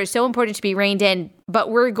power is so important to be reined in.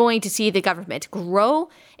 But we're going to see the government grow,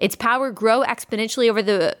 its power grow exponentially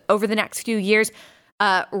over the next few years,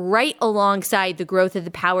 right alongside the growth of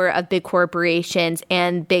the power of big corporations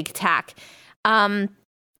and big tech. I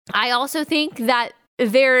also think that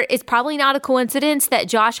there is probably not a coincidence that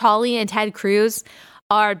Josh Hawley and Ted Cruz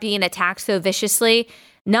are being attacked so viciously,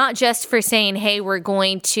 not just for saying, hey, we're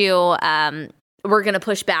going to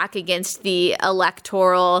push back against the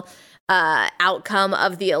electoral outcome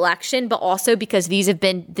of the election, but also because these have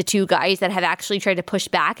been the two guys that have actually tried to push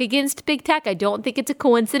back against big tech. I don't think it's a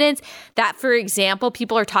coincidence that, for example,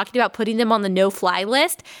 people are talking about putting them on the no-fly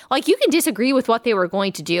list. Like, you can disagree with what they were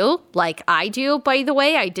going to do, like I do, by the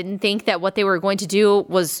way. I didn't think that what they were going to do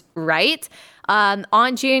was right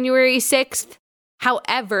on January 6th.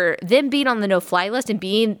 However, them being on the no-fly list and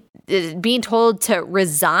being told to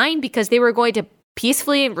resign because they were going to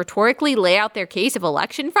peacefully and rhetorically lay out their case of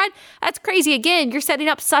election fraud, that's crazy. Again, you're setting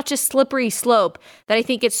up such a slippery slope that I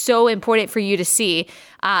think it's so important for you to see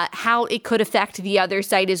how it could affect the other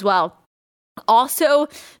side as well. Also,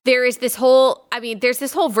 there's this whole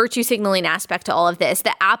virtue signaling aspect to all of this.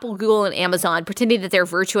 The Apple, Google, and Amazon pretending that they're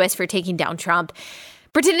virtuous for taking down Trump,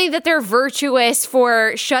 pretending that they're virtuous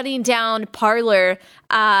for shutting down Parler,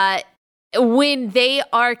 when they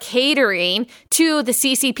are catering to the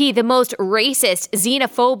CCP, the most racist,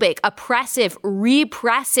 xenophobic, oppressive,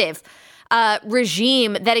 repressive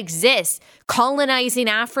regime that exists, colonizing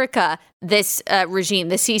Africa, this regime,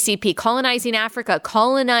 the CCP, colonizing Africa,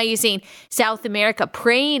 colonizing South America,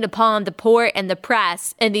 preying upon the poor and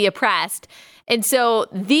the oppressed, And so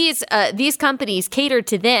these companies cater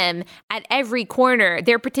to them at every corner.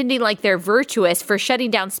 They're pretending like they're virtuous for shutting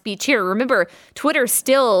down speech here. Remember, Twitter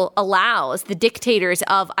still allows the dictators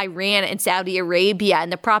of Iran and Saudi Arabia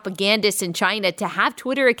and the propagandists in China to have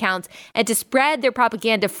Twitter accounts and to spread their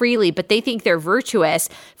propaganda freely, but they think they're virtuous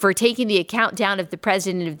for taking the account down of the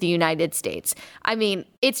president of the United States. I mean,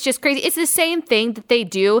 it's just crazy. It's the same thing that they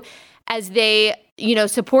do as they,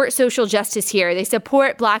 support social justice here. They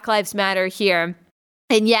support Black Lives Matter here.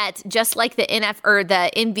 And yet, just like the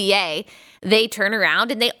NBA, they turn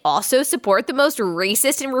around and they also support the most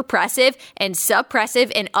racist and repressive and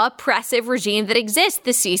suppressive and oppressive regime that exists,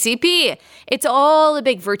 the CCP. It's all a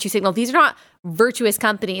big virtue signal. These are not virtuous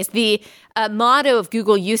companies. The motto of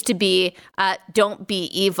Google used to be, don't be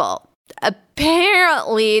evil.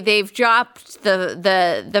 Apparently, they've dropped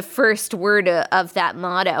the first word of that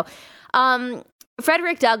motto.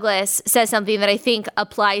 Frederick Douglass says something that I think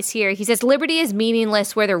applies here. He says, liberty is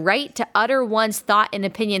meaningless where the right to utter one's thought and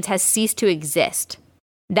opinions has ceased to exist.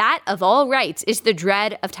 That of all rights is the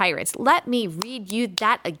dread of tyrants. Let me read you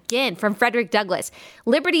that again from Frederick Douglass.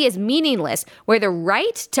 Liberty is meaningless where the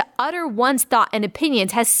right to utter one's thought and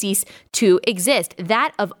opinions has ceased to exist.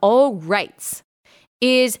 That of all rights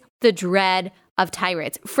is the dread of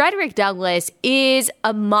tyrants. Frederick Douglass is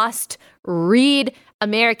a must-read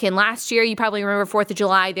American. Last year, you probably remember 4th of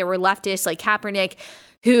July, there were leftists like Kaepernick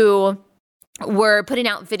who were putting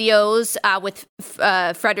out videos with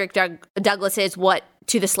Frederick Douglass's What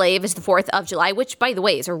to the Slave is the 4th of July, which, by the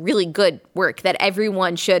way, is a really good work that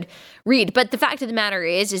everyone should read. But the fact of the matter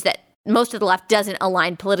is that most of the left doesn't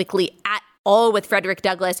align politically at all with Frederick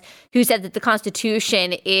Douglass, who said that the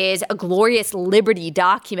Constitution is a glorious liberty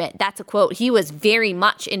document. That's a quote. He was very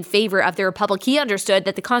much in favor of the Republic. He understood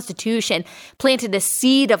that the Constitution planted a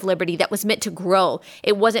seed of liberty that was meant to grow.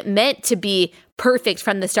 It wasn't meant to be perfect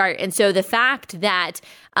from the start. And so the fact that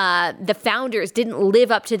the founders didn't live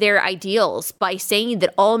up to their ideals by saying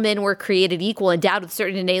that all men were created equal, endowed with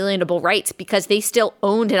certain inalienable rights, because they still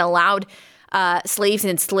owned and allowed slaves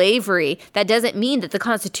in slavery, that doesn't mean that the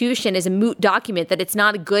Constitution is a moot document, that it's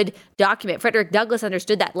not a good document. Frederick Douglass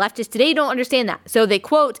understood that. Leftists today don't understand that. So they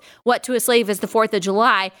quote What to a Slave is the 4th of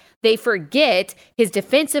July. They forget his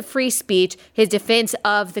defense of free speech, his defense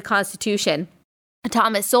of the Constitution.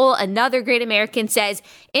 Thomas Sowell, another great American, says,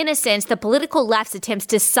 in a sense, the political left's attempts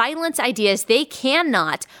to silence ideas they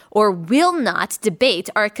cannot or will not debate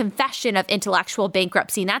are a confession of intellectual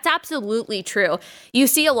bankruptcy. And that's absolutely true. You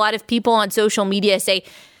see a lot of people on social media say,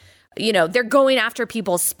 they're going after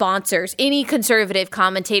people's sponsors. Any conservative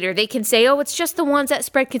commentator, they can say, oh, it's just the ones that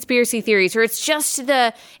spread conspiracy theories, or it's just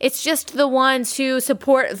the ones who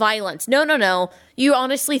support violence. No. You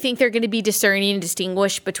honestly think they're going to be discerning and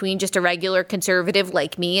distinguish between just a regular conservative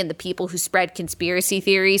like me and the people who spread conspiracy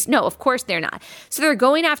theories? No, of course they're not. So they're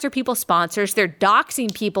going after people's sponsors. They're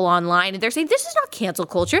doxing people online, and they're saying, this is not cancel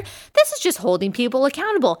culture. This is just holding people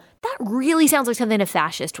accountable. That really sounds like something a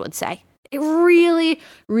fascist would say. It really,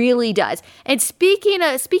 really does. And speaking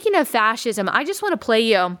of fascism, I just want to play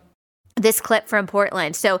you this clip from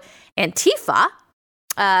Portland. So Antifa,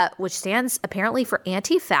 which stands apparently for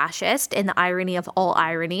anti-fascist in the irony of all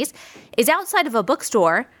ironies, is outside of a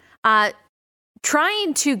bookstore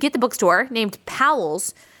trying to get the bookstore named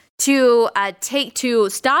Powell's to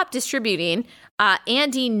stop distributing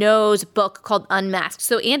Andy Ngo's book called Unmasked.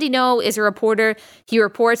 So Andy Ngo is a reporter. He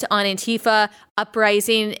reports on Antifa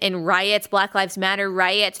uprising and riots, Black Lives Matter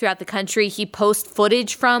riots throughout the country. He posts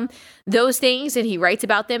footage from those things and he writes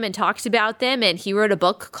about them and talks about them. And he wrote a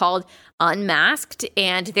book called Unmasked,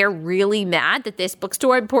 and they're really mad that this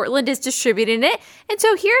bookstore in Portland is distributing it. And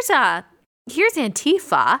so here's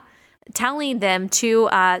Antifa telling them to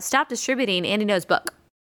stop distributing Andy Ngo's book.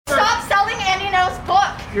 Stop selling Andy Ngo's book.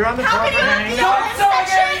 You're on the How can you have the Stop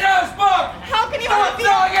selling Andy Ngo's book. How can you Stop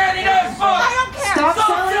selling Andy Ngo's book. I don't care. Stop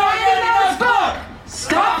selling Andy Ngo's book.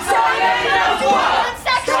 Stop selling Andy Ngo's book.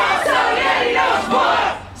 Stop selling Andy Ngo's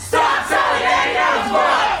book. Stop selling Andy Ngo's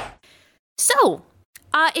book. So,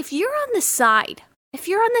 if you're on the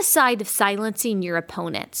side of silencing your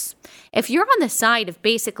opponents, if you're on the side of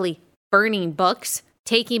basically burning books,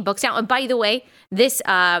 taking books out. And by the way, this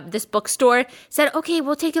bookstore said, okay,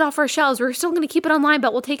 we'll take it off our shelves. We're still going to keep it online,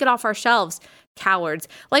 but we'll take it off our shelves. Cowards.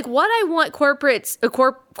 Like, what I want corporations,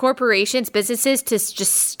 businesses to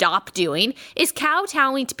just stop doing is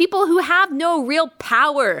kowtowing to people who have no real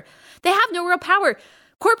power. They have no real power.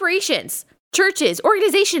 Corporations, churches,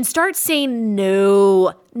 organizations start saying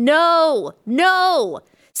no.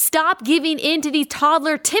 Stop giving in to these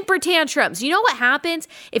toddler temper tantrums. You know what happens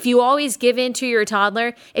if you always give in to your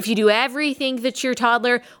toddler? If you do everything that your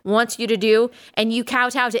toddler wants you to do and you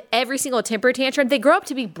kowtow to every single temper tantrum, they grow up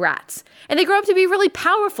to be brats. And they grow up to be really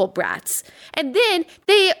powerful brats. And then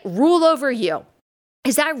they rule over you.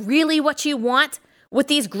 Is that really what you want with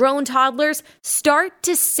these grown toddlers? Start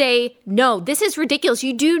to say, no, this is ridiculous.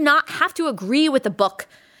 You do not have to agree with the book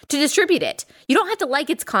to distribute it. You don't have to like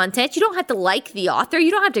its content. You don't have to like the author.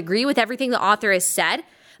 You don't have to agree with everything the author has said.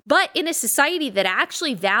 But in a society that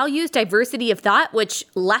actually values diversity of thought, which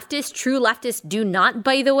true leftists do not,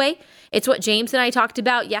 by the way, it's what James and I talked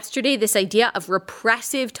about yesterday, this idea of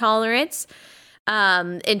repressive tolerance,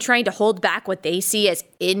 and trying to hold back what they see as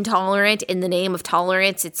intolerant in the name of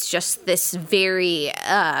tolerance. It's just this very,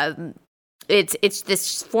 it's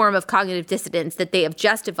this form of cognitive dissonance that they have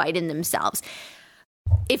justified in themselves.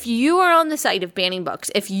 If you are on the side of banning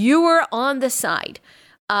books, if you are on the side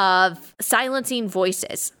of silencing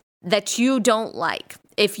voices that you don't like,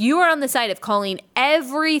 if you are on the side of calling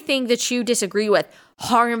everything that you disagree with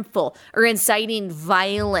harmful or inciting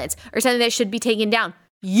violence or something that should be taken down,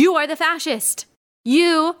 you are the fascist.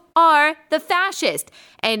 You are the fascist.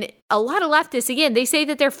 And a lot of leftists, again, they say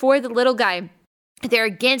that they're for the little guy. They're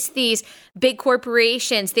against these big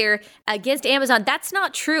corporations. They're against Amazon. That's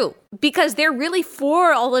not true, because they're really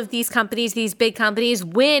for all of these companies, these big companies,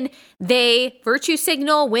 when they virtue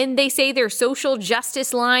signal, when they say their social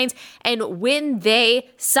justice lines, and when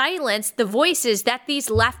they silence the voices that these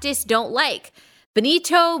leftists don't like.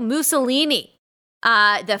 Benito Mussolini,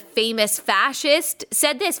 the famous fascist,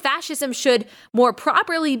 said this: fascism should more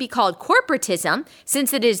properly be called corporatism,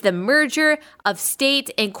 since it is the merger of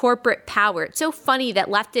state and corporate power. It's so funny that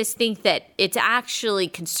leftists think that it's actually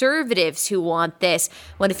conservatives who want this,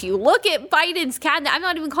 when if you look at Biden's cabinet, I'm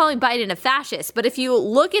not even calling Biden a fascist, but if you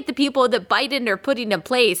look at the people that Biden are putting in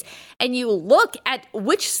place, and you look at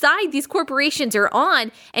which side these corporations are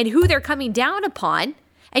on and who they're coming down upon,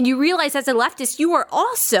 and you realize as a leftist, you are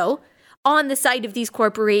also on the side of these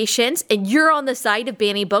corporations, and you're on the side of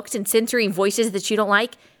banning books and censoring voices that you don't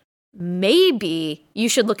like, maybe you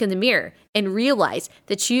should look in the mirror and realize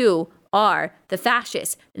that you are the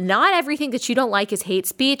fascist. Not everything that you don't like is hate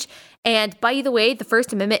speech. And by the way, the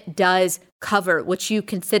First Amendment does cover what you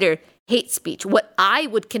consider hate speech, what I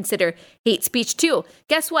would consider hate speech too.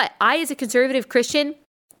 Guess what? I, as a conservative Christian,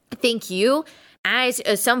 think you, as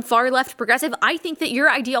some far left progressive, I think that your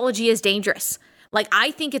ideology is dangerous. Like,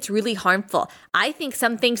 I think it's really harmful. I think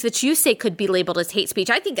some things that you say could be labeled as hate speech.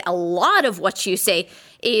 I think a lot of what you say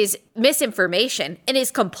is misinformation and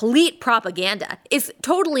is complete propaganda. It's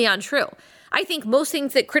totally untrue. I think most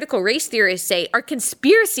things that critical race theorists say are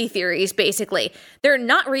conspiracy theories, basically. They're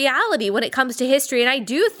not reality when it comes to history. And I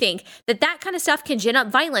do think that that kind of stuff can gin up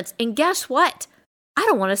violence. And guess what? I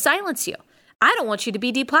don't want to silence you. I don't want you to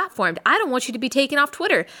be deplatformed. I don't want you to be taken off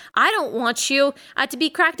Twitter. I don't want you to be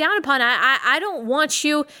cracked down upon. I don't want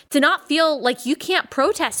you to not feel like you can't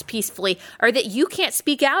protest peacefully or that you can't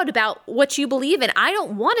speak out about what you believe in. I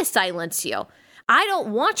don't want to silence you. I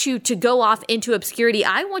don't want you to go off into obscurity.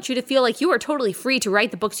 I want you to feel like you are totally free to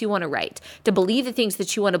write the books you want to write, to believe the things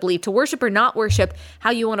that you want to believe, to worship or not worship how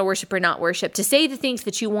you want to worship or not worship, to say the things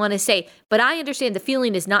that you want to say. But I understand the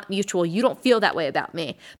feeling is not mutual. You don't feel that way about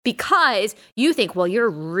me because you think, well, you're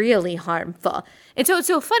really harmful. And so it's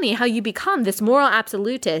so funny how you become this moral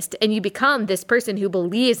absolutist and you become this person who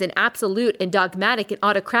believes in absolute and dogmatic and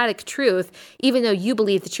autocratic truth, even though you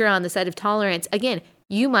believe that you're on the side of tolerance. Again,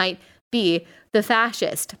 you might be the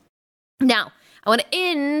fascist. Now, I want to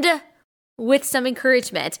end with some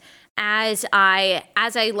encouragement, as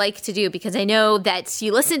I like to do, because I know that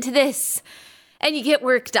you listen to this and you get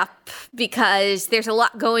worked up because there's a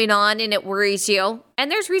lot going on and it worries you, and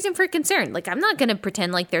there's reason for concern. Like, I'm not going to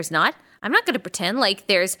pretend like there's not. I'm not going to pretend like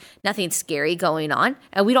there's nothing scary going on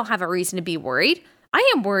and we don't have a reason to be worried. I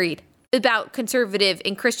am worried about conservative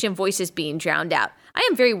and Christian voices being drowned out. I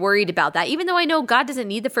am very worried about that, even though I know God doesn't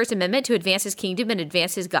need the First Amendment to advance his kingdom and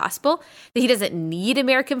advance his gospel, that he doesn't need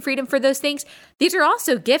American freedom for those things. These are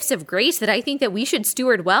also gifts of grace that I think that we should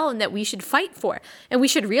steward well and that we should fight for. And we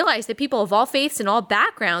should realize that people of all faiths and all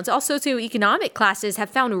backgrounds, all socioeconomic classes, have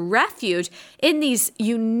found refuge in these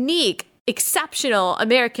unique, exceptional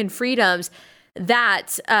American freedoms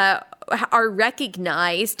that are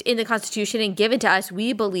recognized in the Constitution and given to us,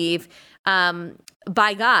 we believe,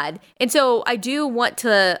 by God. And so I want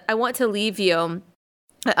to leave you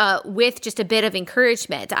with just a bit of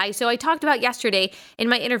encouragement. So I talked about yesterday in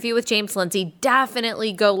my interview with James Lindsay.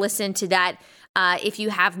 Definitely go listen to that. If you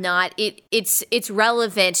have not, it's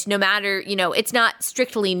relevant no matter, it's not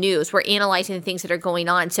strictly news. We're analyzing the things that are going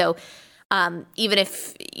on. So Even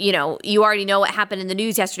if, you already know what happened in the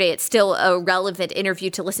news yesterday, it's still a relevant interview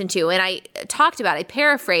to listen to. And I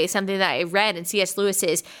paraphrased something that I read in C.S.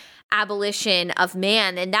 Lewis's Abolition of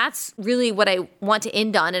Man. And that's really what I want to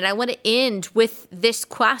end on. And I want to end with this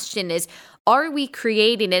question is, are we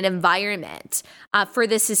creating an environment for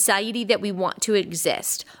the society that we want to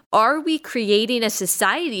exist? Are we creating a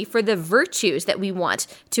society for the virtues that we want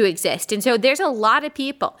to exist? And so there's a lot of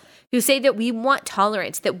people who say that we want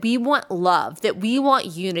tolerance, that we want love, that we want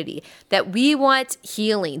unity, that we want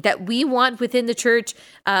healing, that we want within the church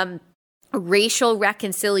racial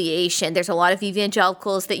reconciliation. There's a lot of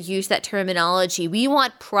evangelicals that use that terminology. We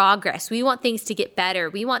want progress. We want things to get better.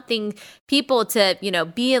 We want people to,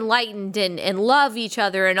 be enlightened and love each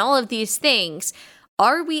other and all of these things.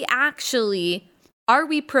 Are we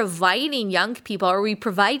providing young people, are we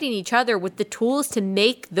providing each other with the tools to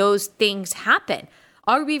make those things happen?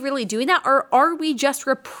 Are we really doing that? Or are we just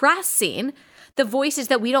repressing the voices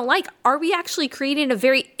that we don't like? Are we actually creating a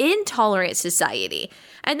very intolerant society?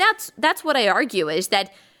 And that's what I argue, is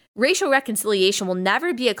that racial reconciliation will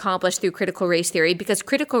never be accomplished through critical race theory, because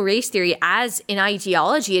critical race theory as an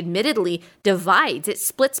ideology admittedly divides. It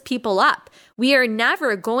splits people up. We are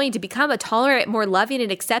never going to become a tolerant, more loving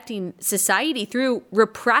and accepting society through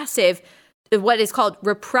what is called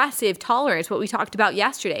repressive tolerance, what we talked about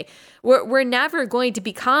yesterday. We're never going to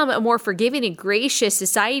become a more forgiving and gracious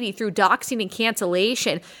society through doxing and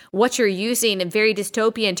cancellation, what you're using in very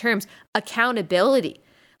dystopian terms, accountability.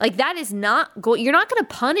 Like that is you're not going to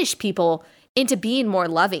punish people into being more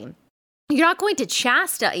loving. You're not going to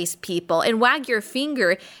chastise people and wag your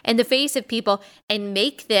finger in the face of people and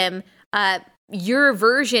make them your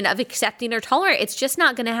version of accepting or tolerant. It's just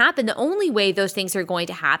not going to happen. The only way those things are going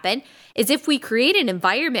to happen is if we create an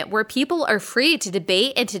environment where people are free to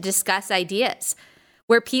debate and to discuss ideas,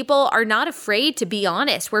 where people are not afraid to be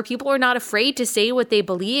honest, where people are not afraid to say what they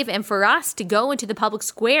believe, and for us to go into the public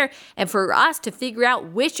square and for us to figure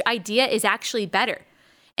out which idea is actually better.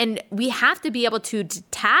 And we have to be able to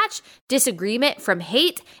detach disagreement from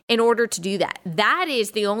hate in order to do that. That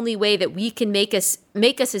is the only way that we can make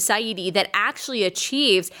a society that actually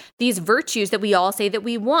achieves these virtues that we all say that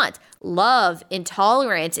we want: love,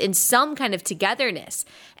 intolerance, and some kind of togetherness.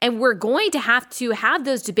 And we're going to have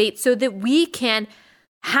those debates so that we can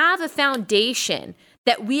have a foundation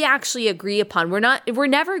that we actually agree upon. We're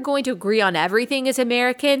never going to agree on everything as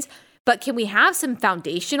Americans, but can we have some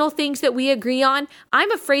foundational things that we agree on?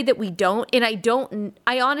 I'm afraid that we don't, and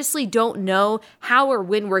I honestly don't know how or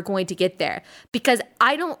when we're going to get there, because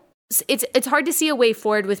it's hard to see a way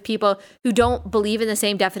forward with people who don't believe in the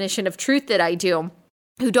same definition of truth that I do,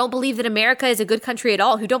 who don't believe that America is a good country at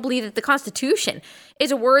all, who don't believe that the Constitution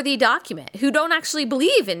is a worthy document, who don't actually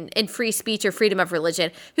believe in free speech or freedom of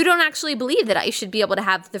religion, who don't actually believe that I should be able to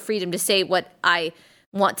have the freedom to say what I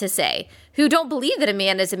want to say, who don't believe that a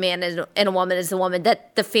man is a man and a woman is a woman,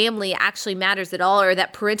 that the family actually matters at all, or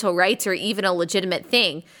that parental rights are even a legitimate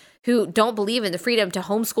thing, who don't believe in the freedom to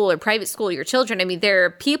homeschool or private school your children. I mean, there are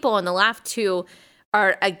people on the left who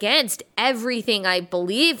are against everything I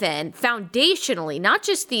believe in foundationally, not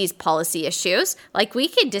just these policy issues. Like, we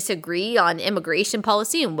can disagree on immigration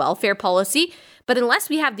policy and welfare policy, but unless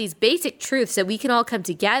we have these basic truths that we can all come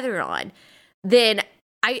together on, then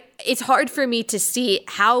it's hard for me to see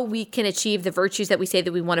how we can achieve the virtues that we say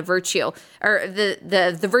that we want to virtue, or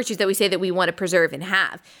the virtues that we say that we want to preserve and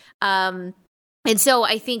have. And so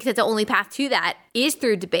I think that the only path to that is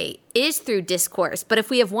through debate, is through discourse. But if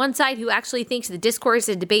we have one side who actually thinks that discourse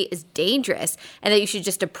and debate is dangerous and that you should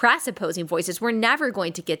just oppress opposing voices, we're never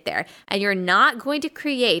going to get there. And you're not going to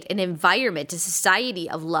create an environment, a society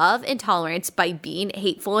of love and tolerance by being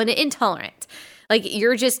hateful and intolerant. Like,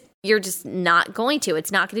 you're just not going to.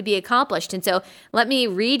 It's not going to be accomplished. And so let me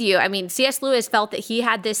read you. I mean, C.S. Lewis felt that he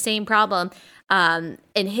had this same problem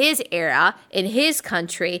in his era, in his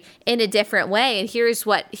country, in a different way. And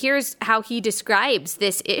here's how he describes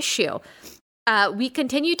this issue. We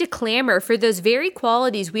continue to clamor for those very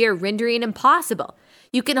qualities we are rendering impossible.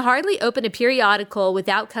 You can hardly open a periodical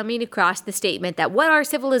without coming across the statement that what our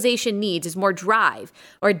civilization needs is more drive,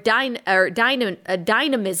 or dynamism,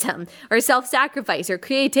 or self-sacrifice, or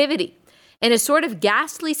creativity. In a sort of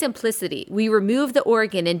ghastly simplicity, we remove the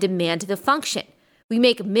organ and demand the function. We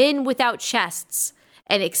make men without chests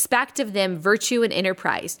and expect of them virtue and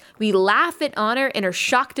enterprise. We laugh at honor and are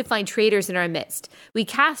shocked to find traitors in our midst. We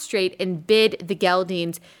castrate and bid the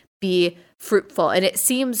geldings be fruitful. And it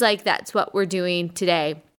seems like that's what we're doing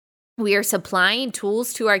today. We are supplying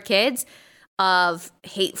tools to our kids of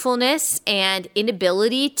hatefulness and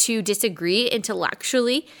inability to disagree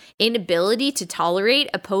intellectually, inability to tolerate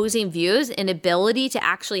opposing views, inability to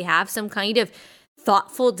actually have some kind of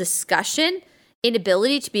thoughtful discussion,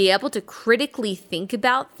 inability to be able to critically think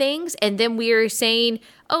about things. And then we are saying,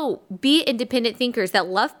 oh, be independent thinkers that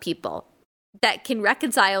love people, that can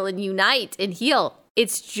reconcile and unite and heal.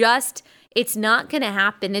 It's not going to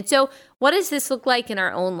happen. And so what does this look like in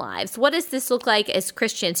our own lives? What does this look like as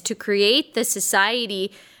Christians to create the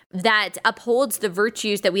society that upholds the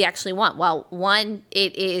virtues that we actually want? Well, one,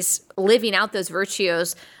 it is living out those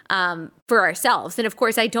virtues for ourselves. And of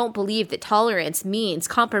course, I don't believe that tolerance means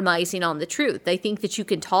compromising on the truth. I think that you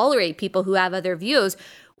can tolerate people who have other views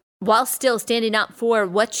while still standing up for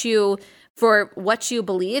what you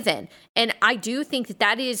believe in. And I do think that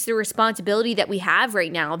that is the responsibility that we have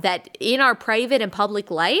right now, that in our private and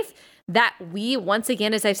public life, that we, once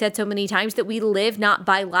again, as I've said so many times, that we live not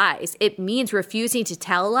by lies. It means refusing to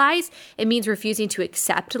tell lies. It means refusing to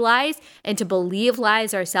accept lies and to believe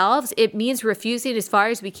lies ourselves. It means refusing as far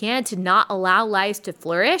as we can to not allow lies to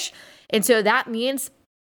flourish. And so that means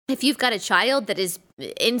if you've got a child that is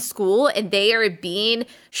in school and they are being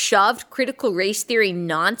shoved critical race theory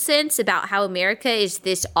nonsense about how America is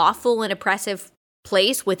this awful and oppressive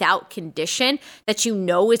place without condition that you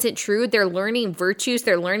know isn't true. They're learning virtues.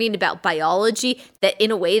 They're learning about biology that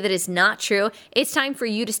in a way that is not true. It's time for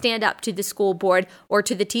you to stand up to the school board or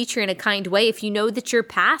to the teacher in a kind way if you know that your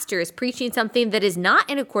pastor is preaching something that is not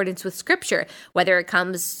in accordance with Scripture, whether it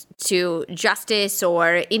comes to justice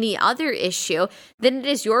or any other issue. Then it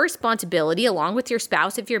is your responsibility, along with your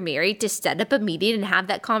spouse if you're married, to set up a meeting and have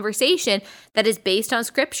that conversation that is based on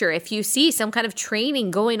Scripture. If you see some kind of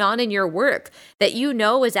training going on in your work that you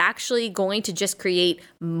know is actually going to just create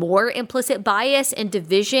more implicit bias and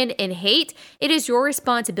division and hate, it is your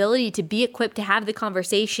responsibility to be equipped to have the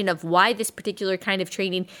conversation of why this particular kind of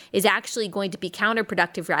training is actually going to be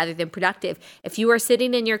counterproductive rather than productive. If you are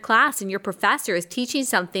sitting in your class and your professor is teaching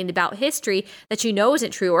something about history that you know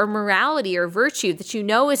isn't true, or morality or virtue that you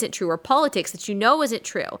know isn't true, or politics that you know isn't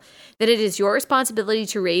true, then it is your responsibility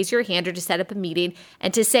to raise your hand or to set up a meeting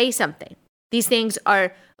and to say something. These things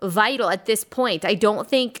are vital at this point. I don't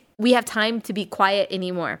think we have time to be quiet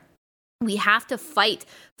anymore. We have to fight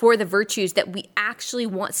for the virtues that we actually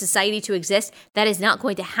want society to exist. That is not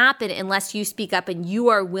going to happen unless you speak up and you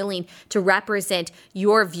are willing to represent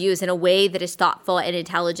your views in a way that is thoughtful and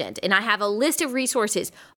intelligent. And I have a list of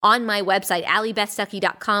resources on my website,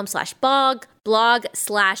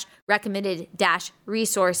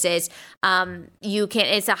 allybethstuckey.com/blog/recommended-resources.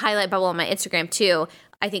 It's a highlight bubble on my Instagram too.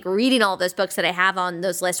 I think reading all those books that I have on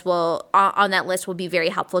those lists on that list will be very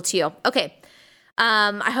helpful to you. Okay.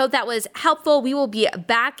 I hope that was helpful. We will be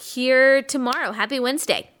back here tomorrow. Happy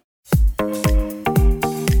Wednesday.